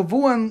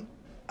hakavuan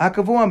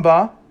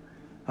ba.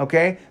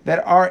 Okay,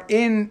 that are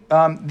in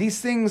these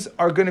things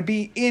are going to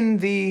be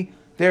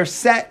they're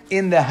set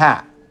in the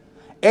hat.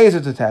 Ezer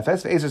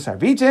toitafes, ezer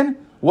sarvitin.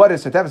 What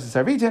is toitafes and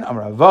sarvitin?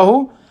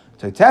 Amravahu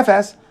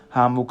toitafes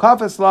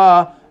hamukafes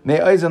la.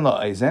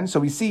 So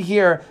we see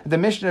here the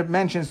Mishnah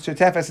mentions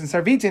Totefes and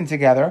Sarvitin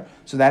together.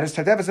 So that is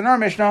Totefes in our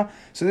Mishnah.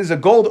 So this is a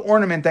gold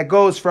ornament that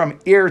goes from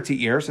ear to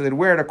ear. So they'd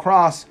wear it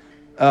across,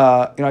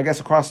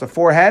 across the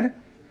forehead,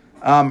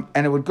 and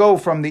it would go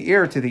from the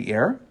ear to the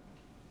ear.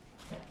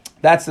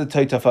 That's the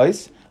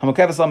Totefes.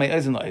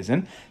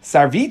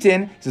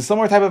 Sarvitin is a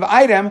similar type of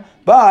item,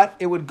 but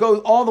it would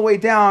go all the way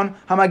down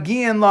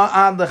Hamagian la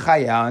ad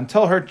lechaya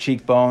until her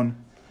cheekbone.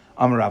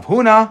 Amrav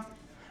Huna.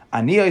 Now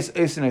this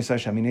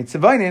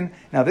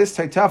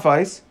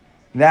Toitafos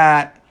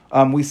that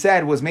we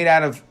said was made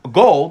out of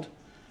gold,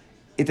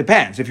 it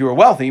depends. If you were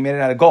wealthy, you made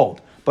it out of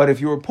gold. But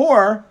if you were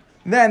poor,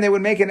 then they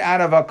would make it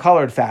out of a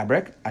colored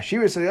fabric. That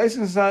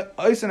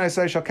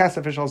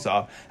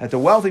the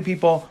wealthy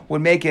people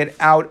would make it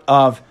out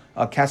of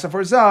a kesef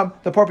or zab,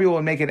 the poor people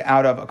would make it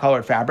out of a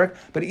colored fabric.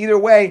 But either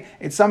way,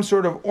 it's some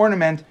sort of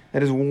ornament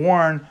that is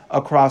worn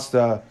across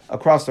the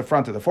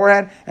front of the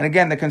forehead. And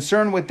again, the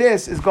concern with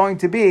this is going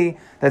to be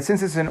that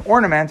since it's an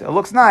ornament, it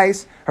looks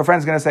nice, her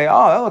friend's going to say,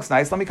 oh, that looks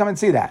nice, let me come and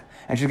see that.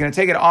 And she's going to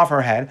take it off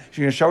her head, she's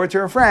going to show it to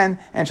her friend,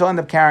 and she'll end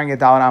up carrying it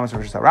Dalan Amos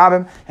versus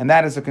Harabim, and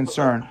that is a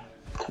concern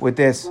with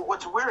this.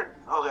 What's weird,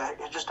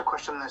 just a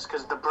question on this,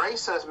 because the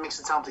Brisa makes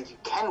it sound like you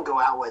can go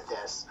out with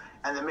this,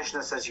 and the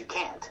Mishnah says you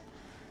can't.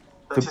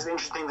 So it's just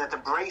interesting that the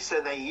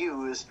Brisa they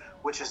use,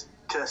 which is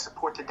to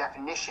support the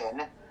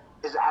definition,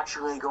 is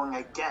actually going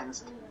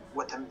against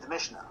what the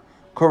Mishnah.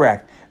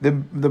 Correct. The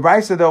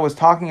Brisa, though, was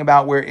talking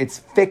about where it's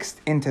fixed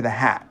into the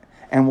hat.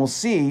 And we'll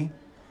see,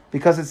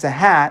 because it's a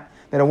hat,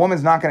 that a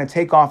woman's not going to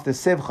take off the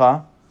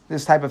sivcha,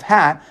 this type of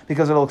hat,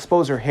 because it'll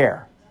expose her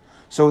hair.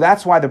 So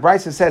that's why the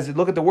Brisa says,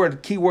 look at the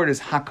word, key word is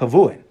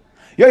hakavuin.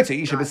 If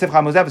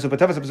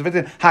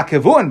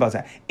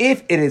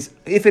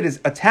it is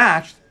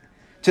attached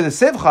to the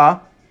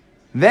sivcha,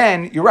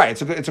 then you're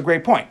right. It's a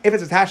great point. If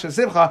it's attached to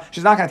the sivcha,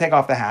 she's not going to take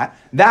off the hat.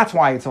 That's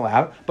why it's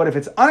allowed. But if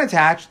it's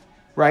unattached,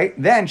 right,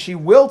 then she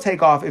will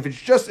take off. If it's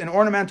just an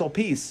ornamental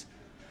piece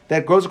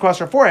that goes across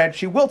her forehead,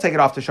 she will take it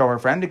off to show her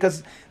friend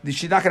because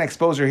she's not going to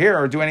expose her hair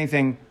or do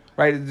anything.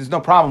 Right? There's no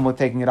problem with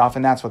taking it off,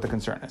 and that's what the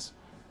concern is.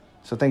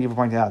 So thank you for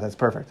pointing out. That's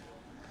perfect.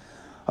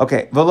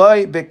 Okay,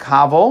 v'loi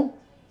b'kavel.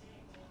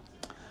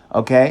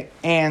 Okay,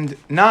 and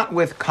not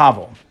with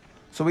kavel.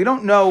 So we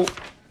don't know.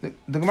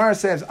 The Gemara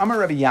says, Amar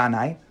Rabbi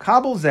Yanai,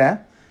 Kabel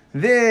zeh,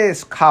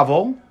 this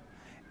Kabel,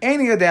 Ein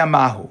yodea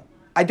mahu.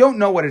 I don't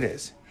know what it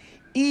is.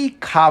 I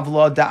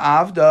kavla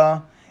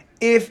da'avda,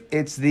 if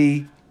it's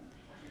the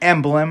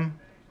emblem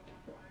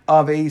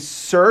of a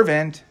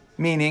servant,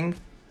 meaning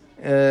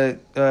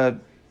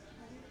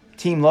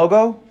team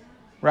logo,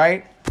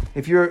 right?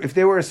 If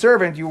they were a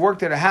servant, you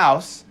worked at a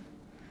house,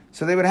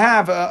 so they would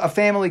have a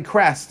family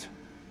crest,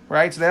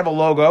 right? So they have a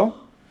logo,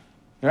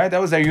 right? That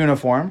was their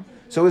uniform.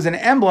 So it was an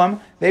emblem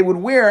they would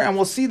wear, and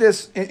we'll see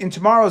this in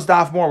tomorrow's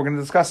daf more. We're going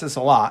to discuss this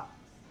a lot.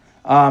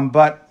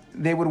 But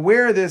they would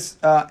wear this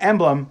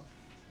emblem,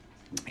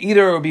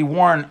 either it would be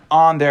worn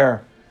on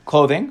their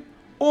clothing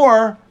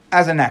or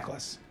as a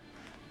necklace.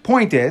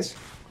 Point is,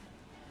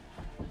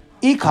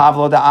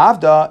 ikavlo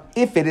da'avda,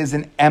 if it is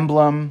an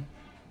emblem,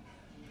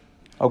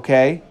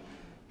 okay,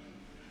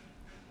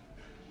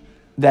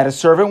 that a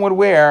servant would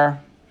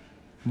wear,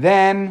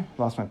 then,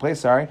 lost my place,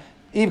 sorry,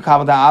 then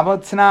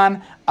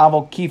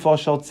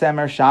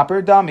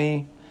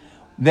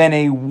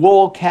a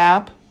wool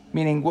cap,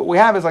 meaning what we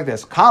have is like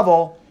this.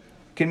 Kaval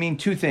can mean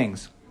two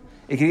things.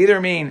 It can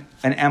either mean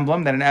an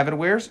emblem that an Eved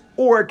wears,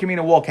 or it can mean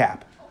a wool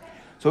cap.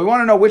 So we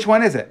want to know which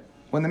one is it.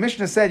 When the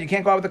Mishnah said you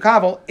can't go out with the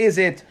kaval, is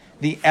it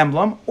the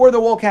emblem or the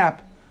wool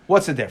cap.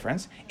 What's the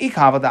difference?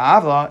 Ikava da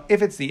avla,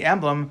 if it's the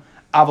emblem,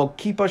 avol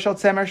kipa shel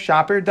tzemer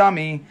shaper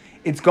dummy,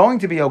 it's going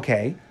to be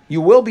okay.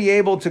 You will be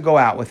able to go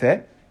out with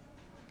it.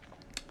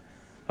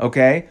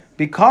 Okay?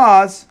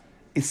 Because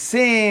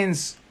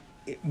since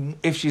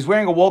if she's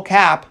wearing a wool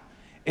cap,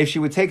 if she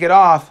would take it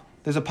off,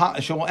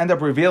 she will end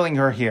up revealing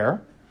her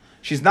hair.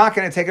 She's not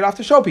going to take it off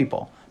to show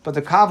people. But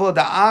the kavla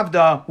da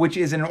avda, which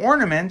is an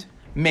ornament,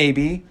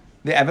 maybe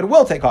the Eved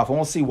will take off, and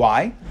we'll see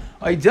why.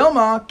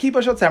 Dilma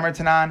kipa shel tzemer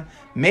tanan.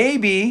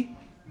 Maybe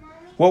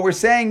what we're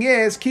saying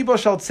is kipa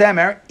shel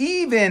tzemer,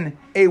 even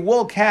a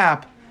wool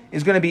cap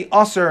is going to be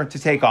usher to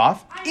take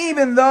off,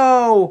 even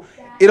though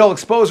it'll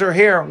expose her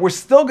hair. We're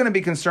still going to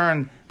be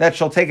concerned that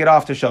she'll take it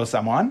off to show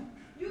someone.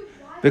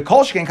 The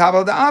kolshkin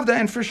kavla da avda,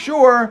 and for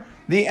sure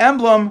the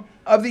emblem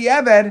of the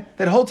Eved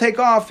that he'll take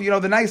off,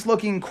 the nice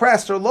looking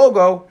crest or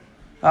logo,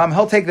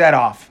 he'll take that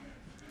off.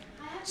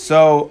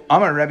 So,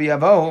 Amar Rabbi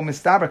Avo,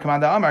 Mistabra,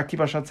 Kamanda Amar,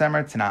 Kipa Shel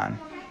Tzemer, Tanan.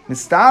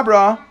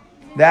 Mistabra,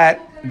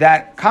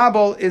 that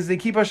kabel is the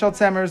Kipa Shel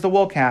Tzemer, is the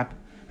wool cap.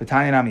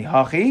 V'tanya Nami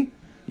Hachi,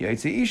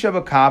 Yotzi Isha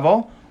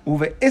B'kabel,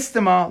 Uve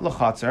Istema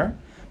L'chatzer,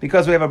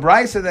 because we have a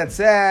brisa that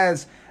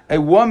says a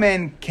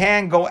woman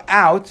can go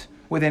out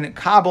with a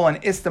kabel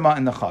and istema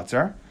in the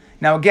chatzer.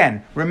 Now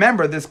again,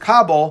 remember this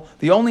kabel,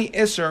 the only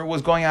isser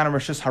was going out in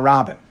Rishus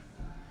Harabim.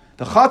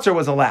 The chatzer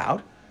was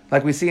allowed,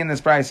 like we see in this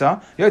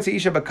brisa. Yotzi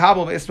Isha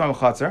B'kabel V'istema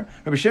L'chatzer.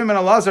 Rabbi Shimon ben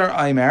Elazar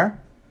Aimer,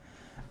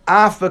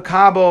 Af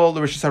B'kabel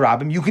L'Rishus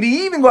Harabim. You could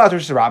even go out to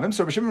Rishus Harabim.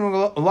 So Rabbi Shimon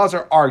ben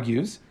Elazar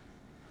argues,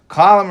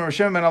 Kalam Rabbi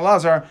Shimon ben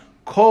Elazar,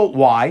 Kol,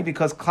 why?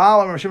 Because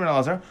Kalam Rabbi Shimon ben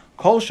Elazar,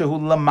 Kol Shehu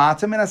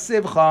Lamata Min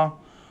HaSivcha,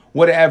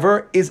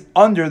 whatever is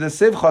under the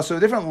sivcha. So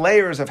different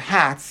layers of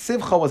hats.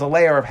 Sivcha was a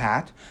layer of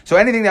hat. So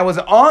anything that was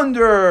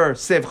under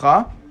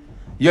sivcha,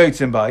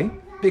 yotzim bay,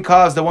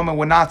 because the woman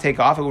would not take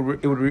off, it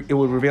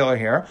would reveal her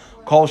hair.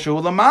 Kol shu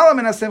l'malam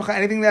min sivcha.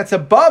 Anything that's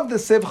above the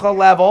sivcha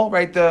level,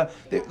 right? So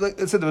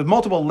there was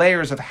multiple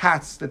layers of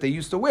hats that they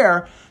used to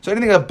wear. So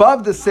anything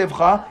above the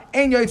sivcha,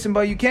 ein yotzim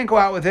bay, you can't go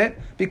out with it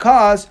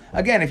because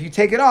again, if you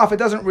take it off, it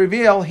doesn't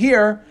reveal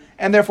here,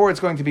 and therefore it's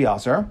going to be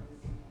aser.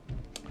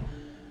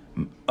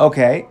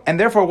 Okay, and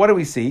therefore, what do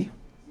we see?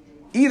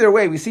 Either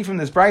way, we see from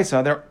this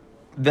brisa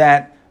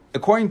that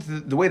according to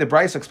the way the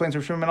brisa explains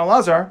Rav Shimon ben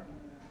Elazar,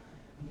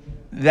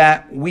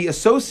 that we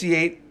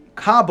associate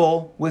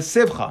kabel with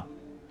sivcha.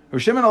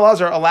 Rav Shimon ben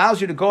Elazar allows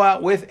you to go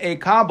out with a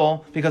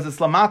kabel because it's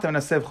lamata and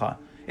a sivcha.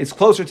 It's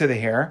closer to the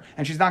hair,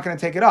 and she's not going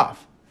to take it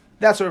off.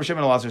 That's what Rav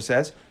Shimon ben Elazar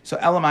says. So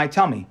Elamai,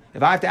 tell me,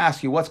 if I have to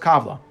ask you, what's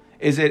kavla?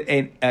 Is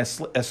it a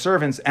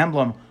servant's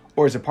emblem,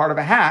 or is it part of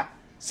a hat?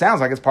 Sounds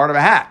like it's part of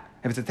a hat,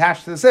 if it's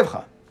attached to the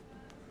sivcha.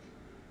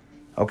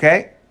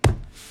 Okay,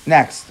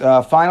 next,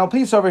 final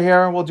piece over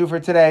here we'll do for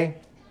today.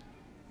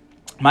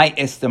 My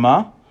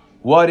istima.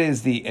 What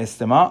is the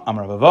istima?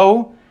 Amar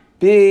Vavo,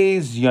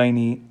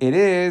 bizyoini. It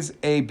is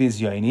a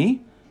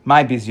bizyoini.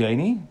 My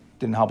bizyoini.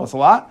 Didn't help us a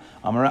lot.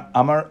 Amar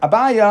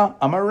Abaya,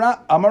 Amar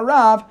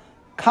Rav,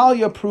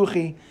 kalya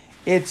pruchi.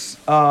 It's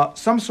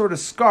some sort of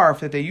scarf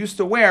that they used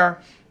to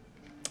wear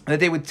that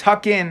they would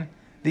tuck in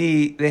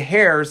the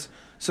hairs.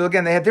 So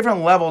again, they had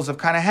different levels of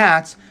kind of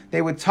hats.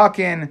 They would tuck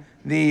in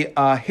the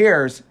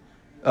hairs.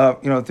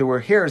 If there were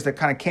hairs that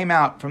kind of came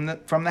out from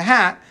the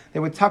hat,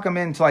 they would tuck them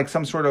into like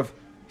some sort of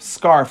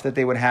scarf that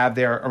they would have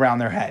there around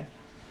their head.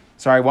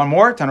 Sorry, one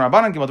more. Tan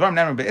Rabbanan Gimel Dvarim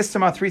Nemar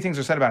be'istema. 3 things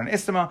are said about an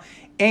istema.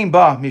 Ein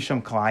ba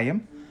mishum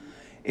klayim.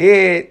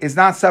 It is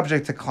not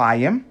subject to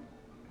klayim.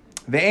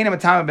 Ve'ein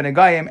matama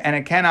b'negayim, and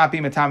it cannot be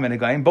matama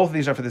b'negayim. Both of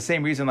these are for the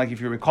same reason. Like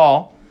if you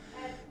recall,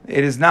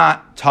 it is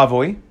not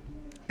tavoi.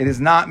 It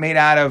is not made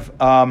out of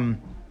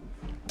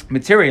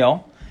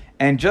material.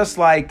 And just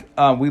like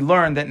we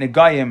learned that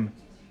negayim,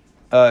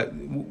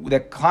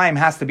 that klayim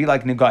has to be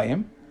like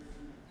negayim,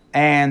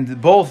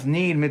 and both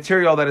need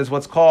material that is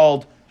what's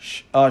called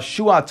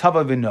shua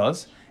tava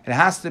v'nuz. It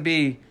has to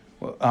be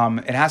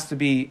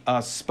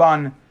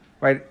spun,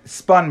 right?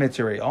 Spun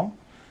material.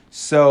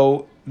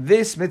 So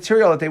this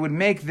material that they would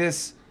make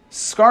this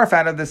scarf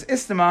out of, this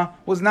istema,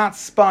 was not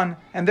spun,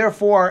 and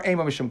therefore ein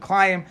ba mishum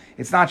klayim.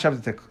 It's not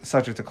subject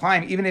to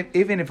klayim, even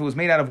if it was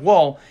made out of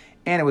wool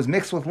and it was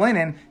mixed with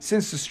linen.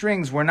 Since the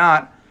strings were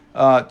not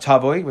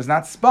tavoi, was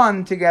not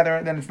spun together,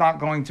 then it's not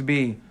going to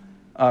be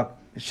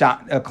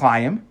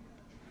klayim.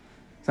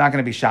 It's not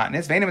going to be shatnez.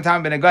 It's not going to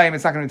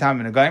be tam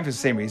ben for the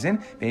same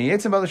reason. You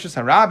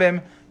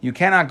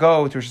cannot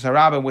go to Rishus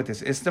Harabim with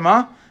this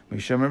istema.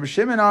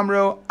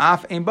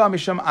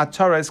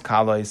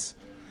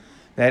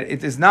 That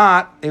it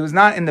was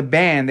not in the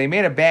ban. They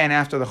made a ban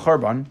after the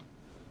Churban.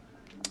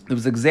 There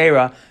was a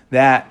gzeira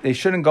that they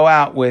shouldn't go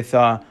out with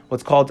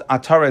what's called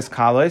atares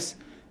kalos.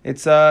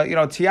 It's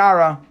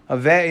tiara,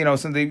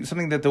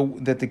 something that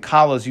the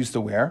kalas used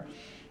to wear,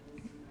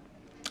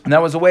 and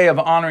that was a way of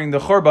honoring the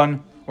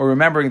Churban or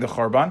remembering the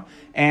Churban.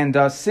 And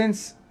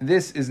since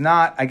this is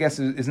not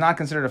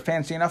considered a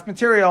fancy enough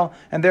material,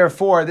 and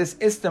therefore this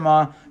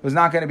istema was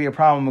not going to be a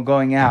problem of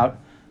going out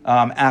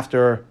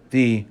after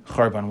the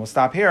Churban. We'll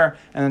stop here,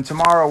 and then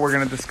tomorrow we're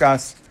going to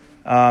discuss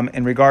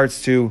in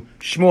regards to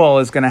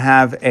Shmuel, is going to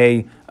have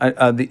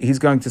he's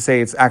going to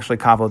say it's actually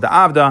Kabul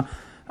Da'avda,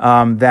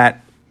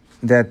 that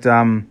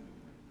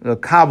the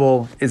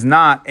Kabul is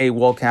not a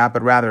wool cap,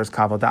 but rather is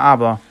Kabul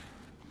Da'avda,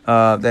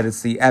 that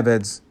it's the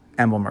Ebed's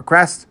emblem or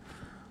crest.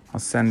 I'll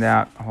send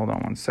out, hold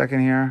on one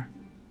second here.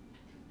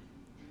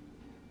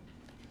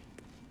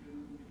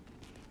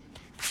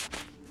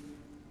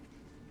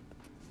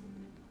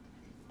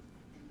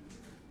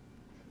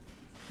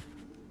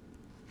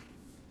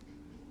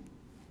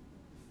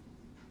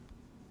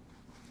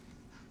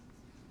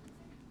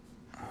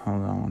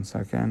 Hold on one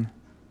second.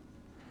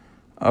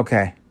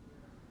 Okay.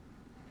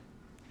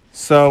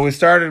 So we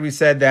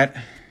said that,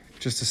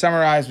 just to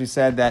summarize, we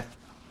said that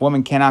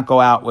woman cannot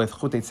go out with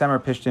chutei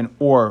tzemer, pishtin,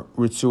 or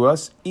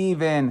ritzuas,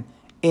 even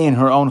in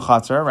her own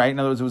chatzar, right? In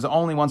other words, it was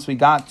only once we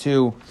got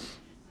to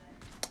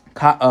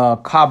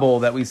Kabul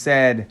that we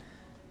said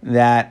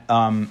that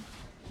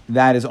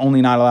that is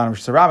only not allowed in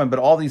Rosh Hashanah, but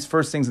all these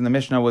first things in the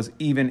Mishnah was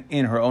even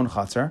in her own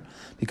chatzar,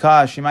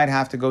 because she might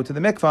have to go to the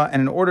mikvah,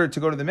 and in order to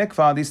go to the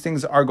mikvah, these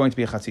things are going to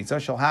be a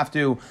chatzitza. She'll have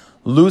to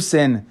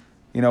loosen,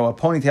 a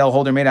ponytail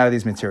holder made out of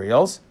these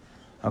materials.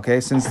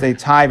 Okay, since they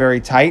tie very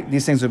tight,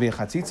 these things will be a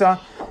chatzitza,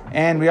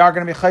 and we are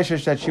going to be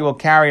chayshish that she will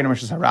carry in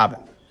Rosh Hashanah.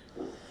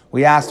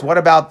 We asked, what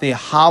about the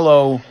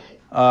hollow,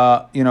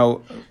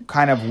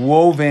 kind of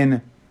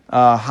woven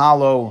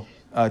hollow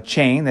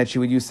chain that she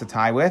would use to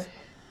tie with?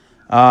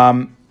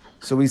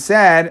 So we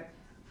said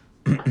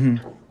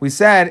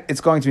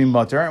it's going to be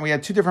mutter, and we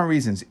had two different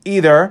reasons.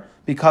 Either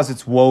because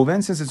it's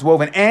woven, since it's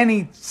woven,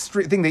 any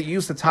thing that you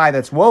use to tie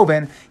that's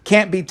woven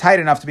can't be tight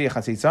enough to be a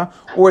chatzitza,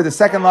 or the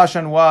second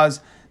lashon was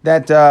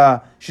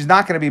that she's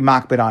not going to be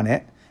makbid on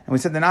it. And we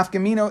said the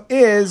nafkamino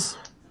is,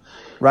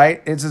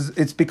 right,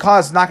 it's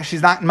because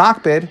she's not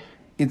makbid.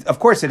 Of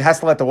course, it has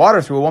to let the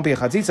water through. It won't be a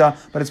chatzitza,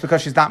 but it's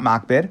because she's not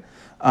makbid.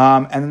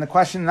 And then the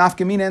question,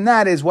 nafkamina in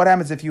that is, what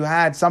happens if you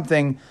had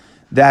something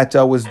that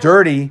was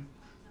dirty?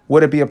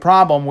 Would it be a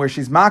problem where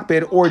she's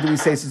makbid, or do we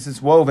say since it's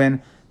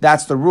woven,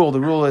 that's the rule? The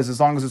rule is as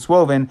long as it's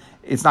woven,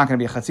 it's not going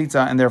to be a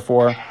chatzitza, and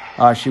therefore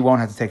she won't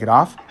have to take it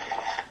off.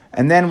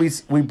 And then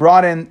we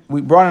brought in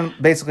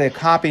basically a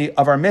copy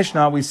of our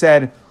Mishnah. We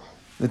said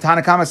the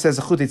Tanna Kama says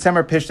chutei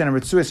tzemer, pishtin, and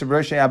ritzuas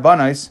b'roshei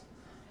abanos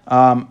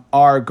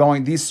are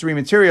going. These three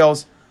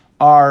materials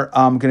are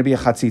going to be a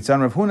chatzitza.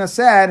 And Rav Huna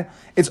said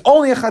it's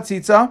only a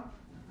chatzitza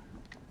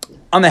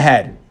on the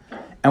head.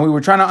 And we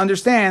were trying to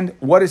understand,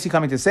 what is he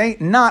coming to say?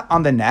 Not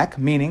on the neck,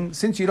 meaning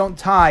since you don't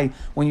tie,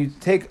 when you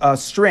take a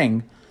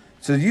string,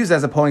 so to use it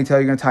as a ponytail,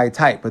 you're going to tie it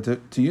tight. But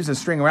to use a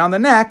string around the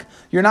neck,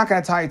 you're not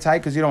going to tie it tight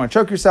because you don't want to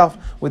choke yourself,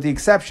 with the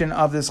exception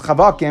of this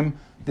chavakim,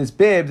 this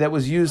bib that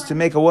was used to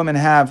make a woman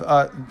have,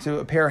 to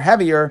appear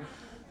heavier,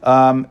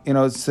 so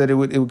that it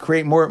would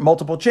create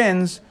multiple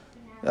chins.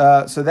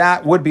 So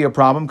that would be a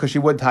problem because she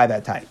would tie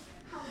that tight.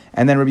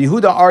 And then Rabbi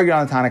Yehuda argued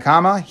on the Tanna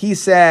Kama. He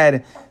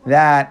said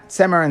that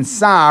tzemer and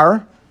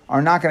sar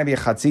are not going to be a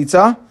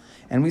chatzitza.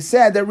 And we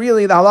said that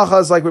really the halacha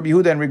is like Rabbi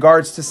Yehuda in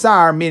regards to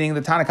sar, meaning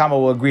the Tanna Kama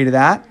will agree to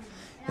that.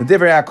 The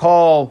divrei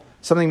hakol,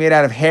 something made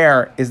out of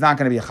hair, is not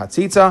going to be a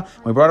chatzitza.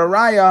 We brought a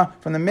raya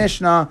from the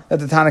Mishnah that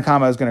the Tanna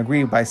Kama is going to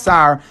agree by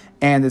sar,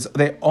 and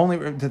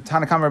the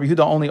Tanna Kama and Rabbi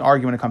Yehuda only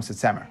argue when it comes to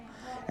tzemer.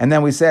 And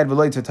then we said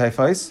v'lo to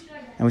taifos,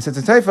 and we said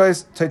to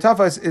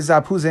taifos is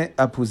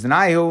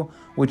apuzdanayu,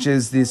 which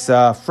is this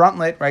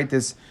frontlet, right?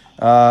 This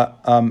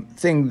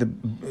thing,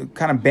 the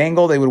kind of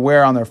bangle they would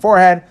wear on their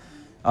forehead,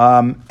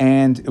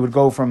 and it would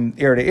go from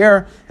ear to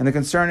ear. And the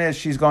concern is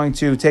she's going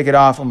to take it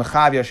off,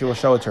 umechavia, she will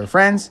show it to her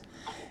friends.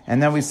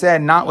 And then we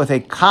said not with a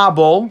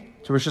kabul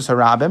to Rishus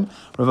Harabim.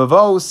 Rav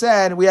Avo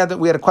said we had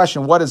a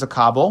question: what is a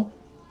kabul?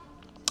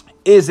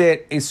 Is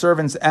it a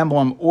servant's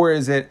emblem, or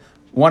is it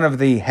one of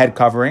the head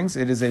coverings?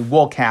 It is a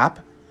wool cap.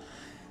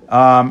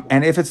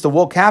 And if it's the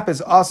wool cap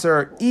is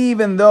usher,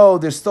 even though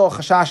there's still a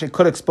chashash, it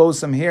could expose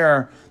some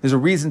hair, there's a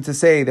reason to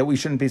say that we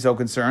shouldn't be so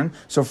concerned.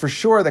 So for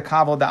sure, the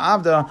kabul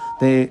da'avda,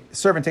 the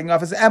servant taking off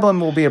his emblem,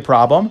 will be a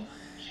problem.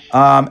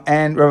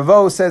 And Rav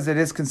Avo says it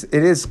is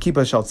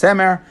kippah shel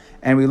tzemer,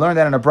 and we learned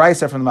that in a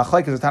brisa from the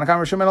Machlekes of Tanna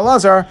Kama Rishon ben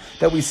Elazar,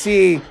 that we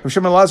see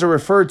Rishon ben Elazar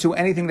referred to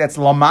anything that's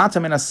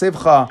lamata min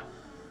asivcha,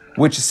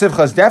 which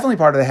sivcha is definitely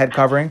part of the head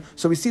covering.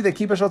 So we see that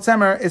kippah shel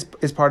tzemer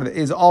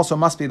is also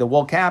must be the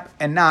wool cap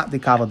and not the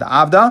kabul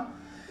da'avda.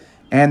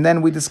 And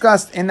then we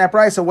discussed in that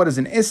brisa what is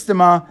an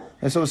istima,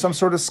 and so some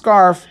sort of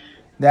scarf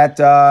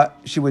that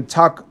she would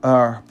tuck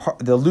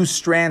the loose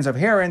strands of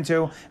hair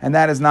into, and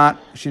that is not.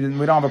 We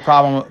don't have a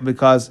problem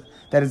because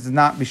that is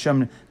not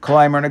mishum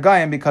kolayim or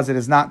nagayim, because it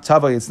is not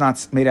tava. It's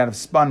not made out of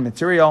spun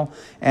material,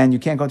 and you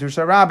can't go to Rosh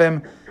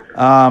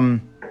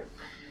Hashanah.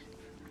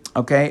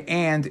 Okay,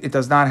 and it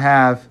does not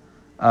have.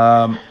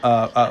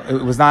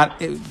 It was not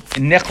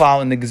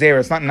nichlal in the gezerah.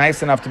 It's not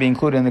nice enough to be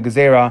included in the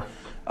gezerah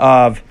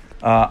of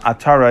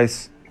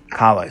ataros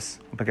kalos.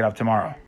 We'll pick it up tomorrow.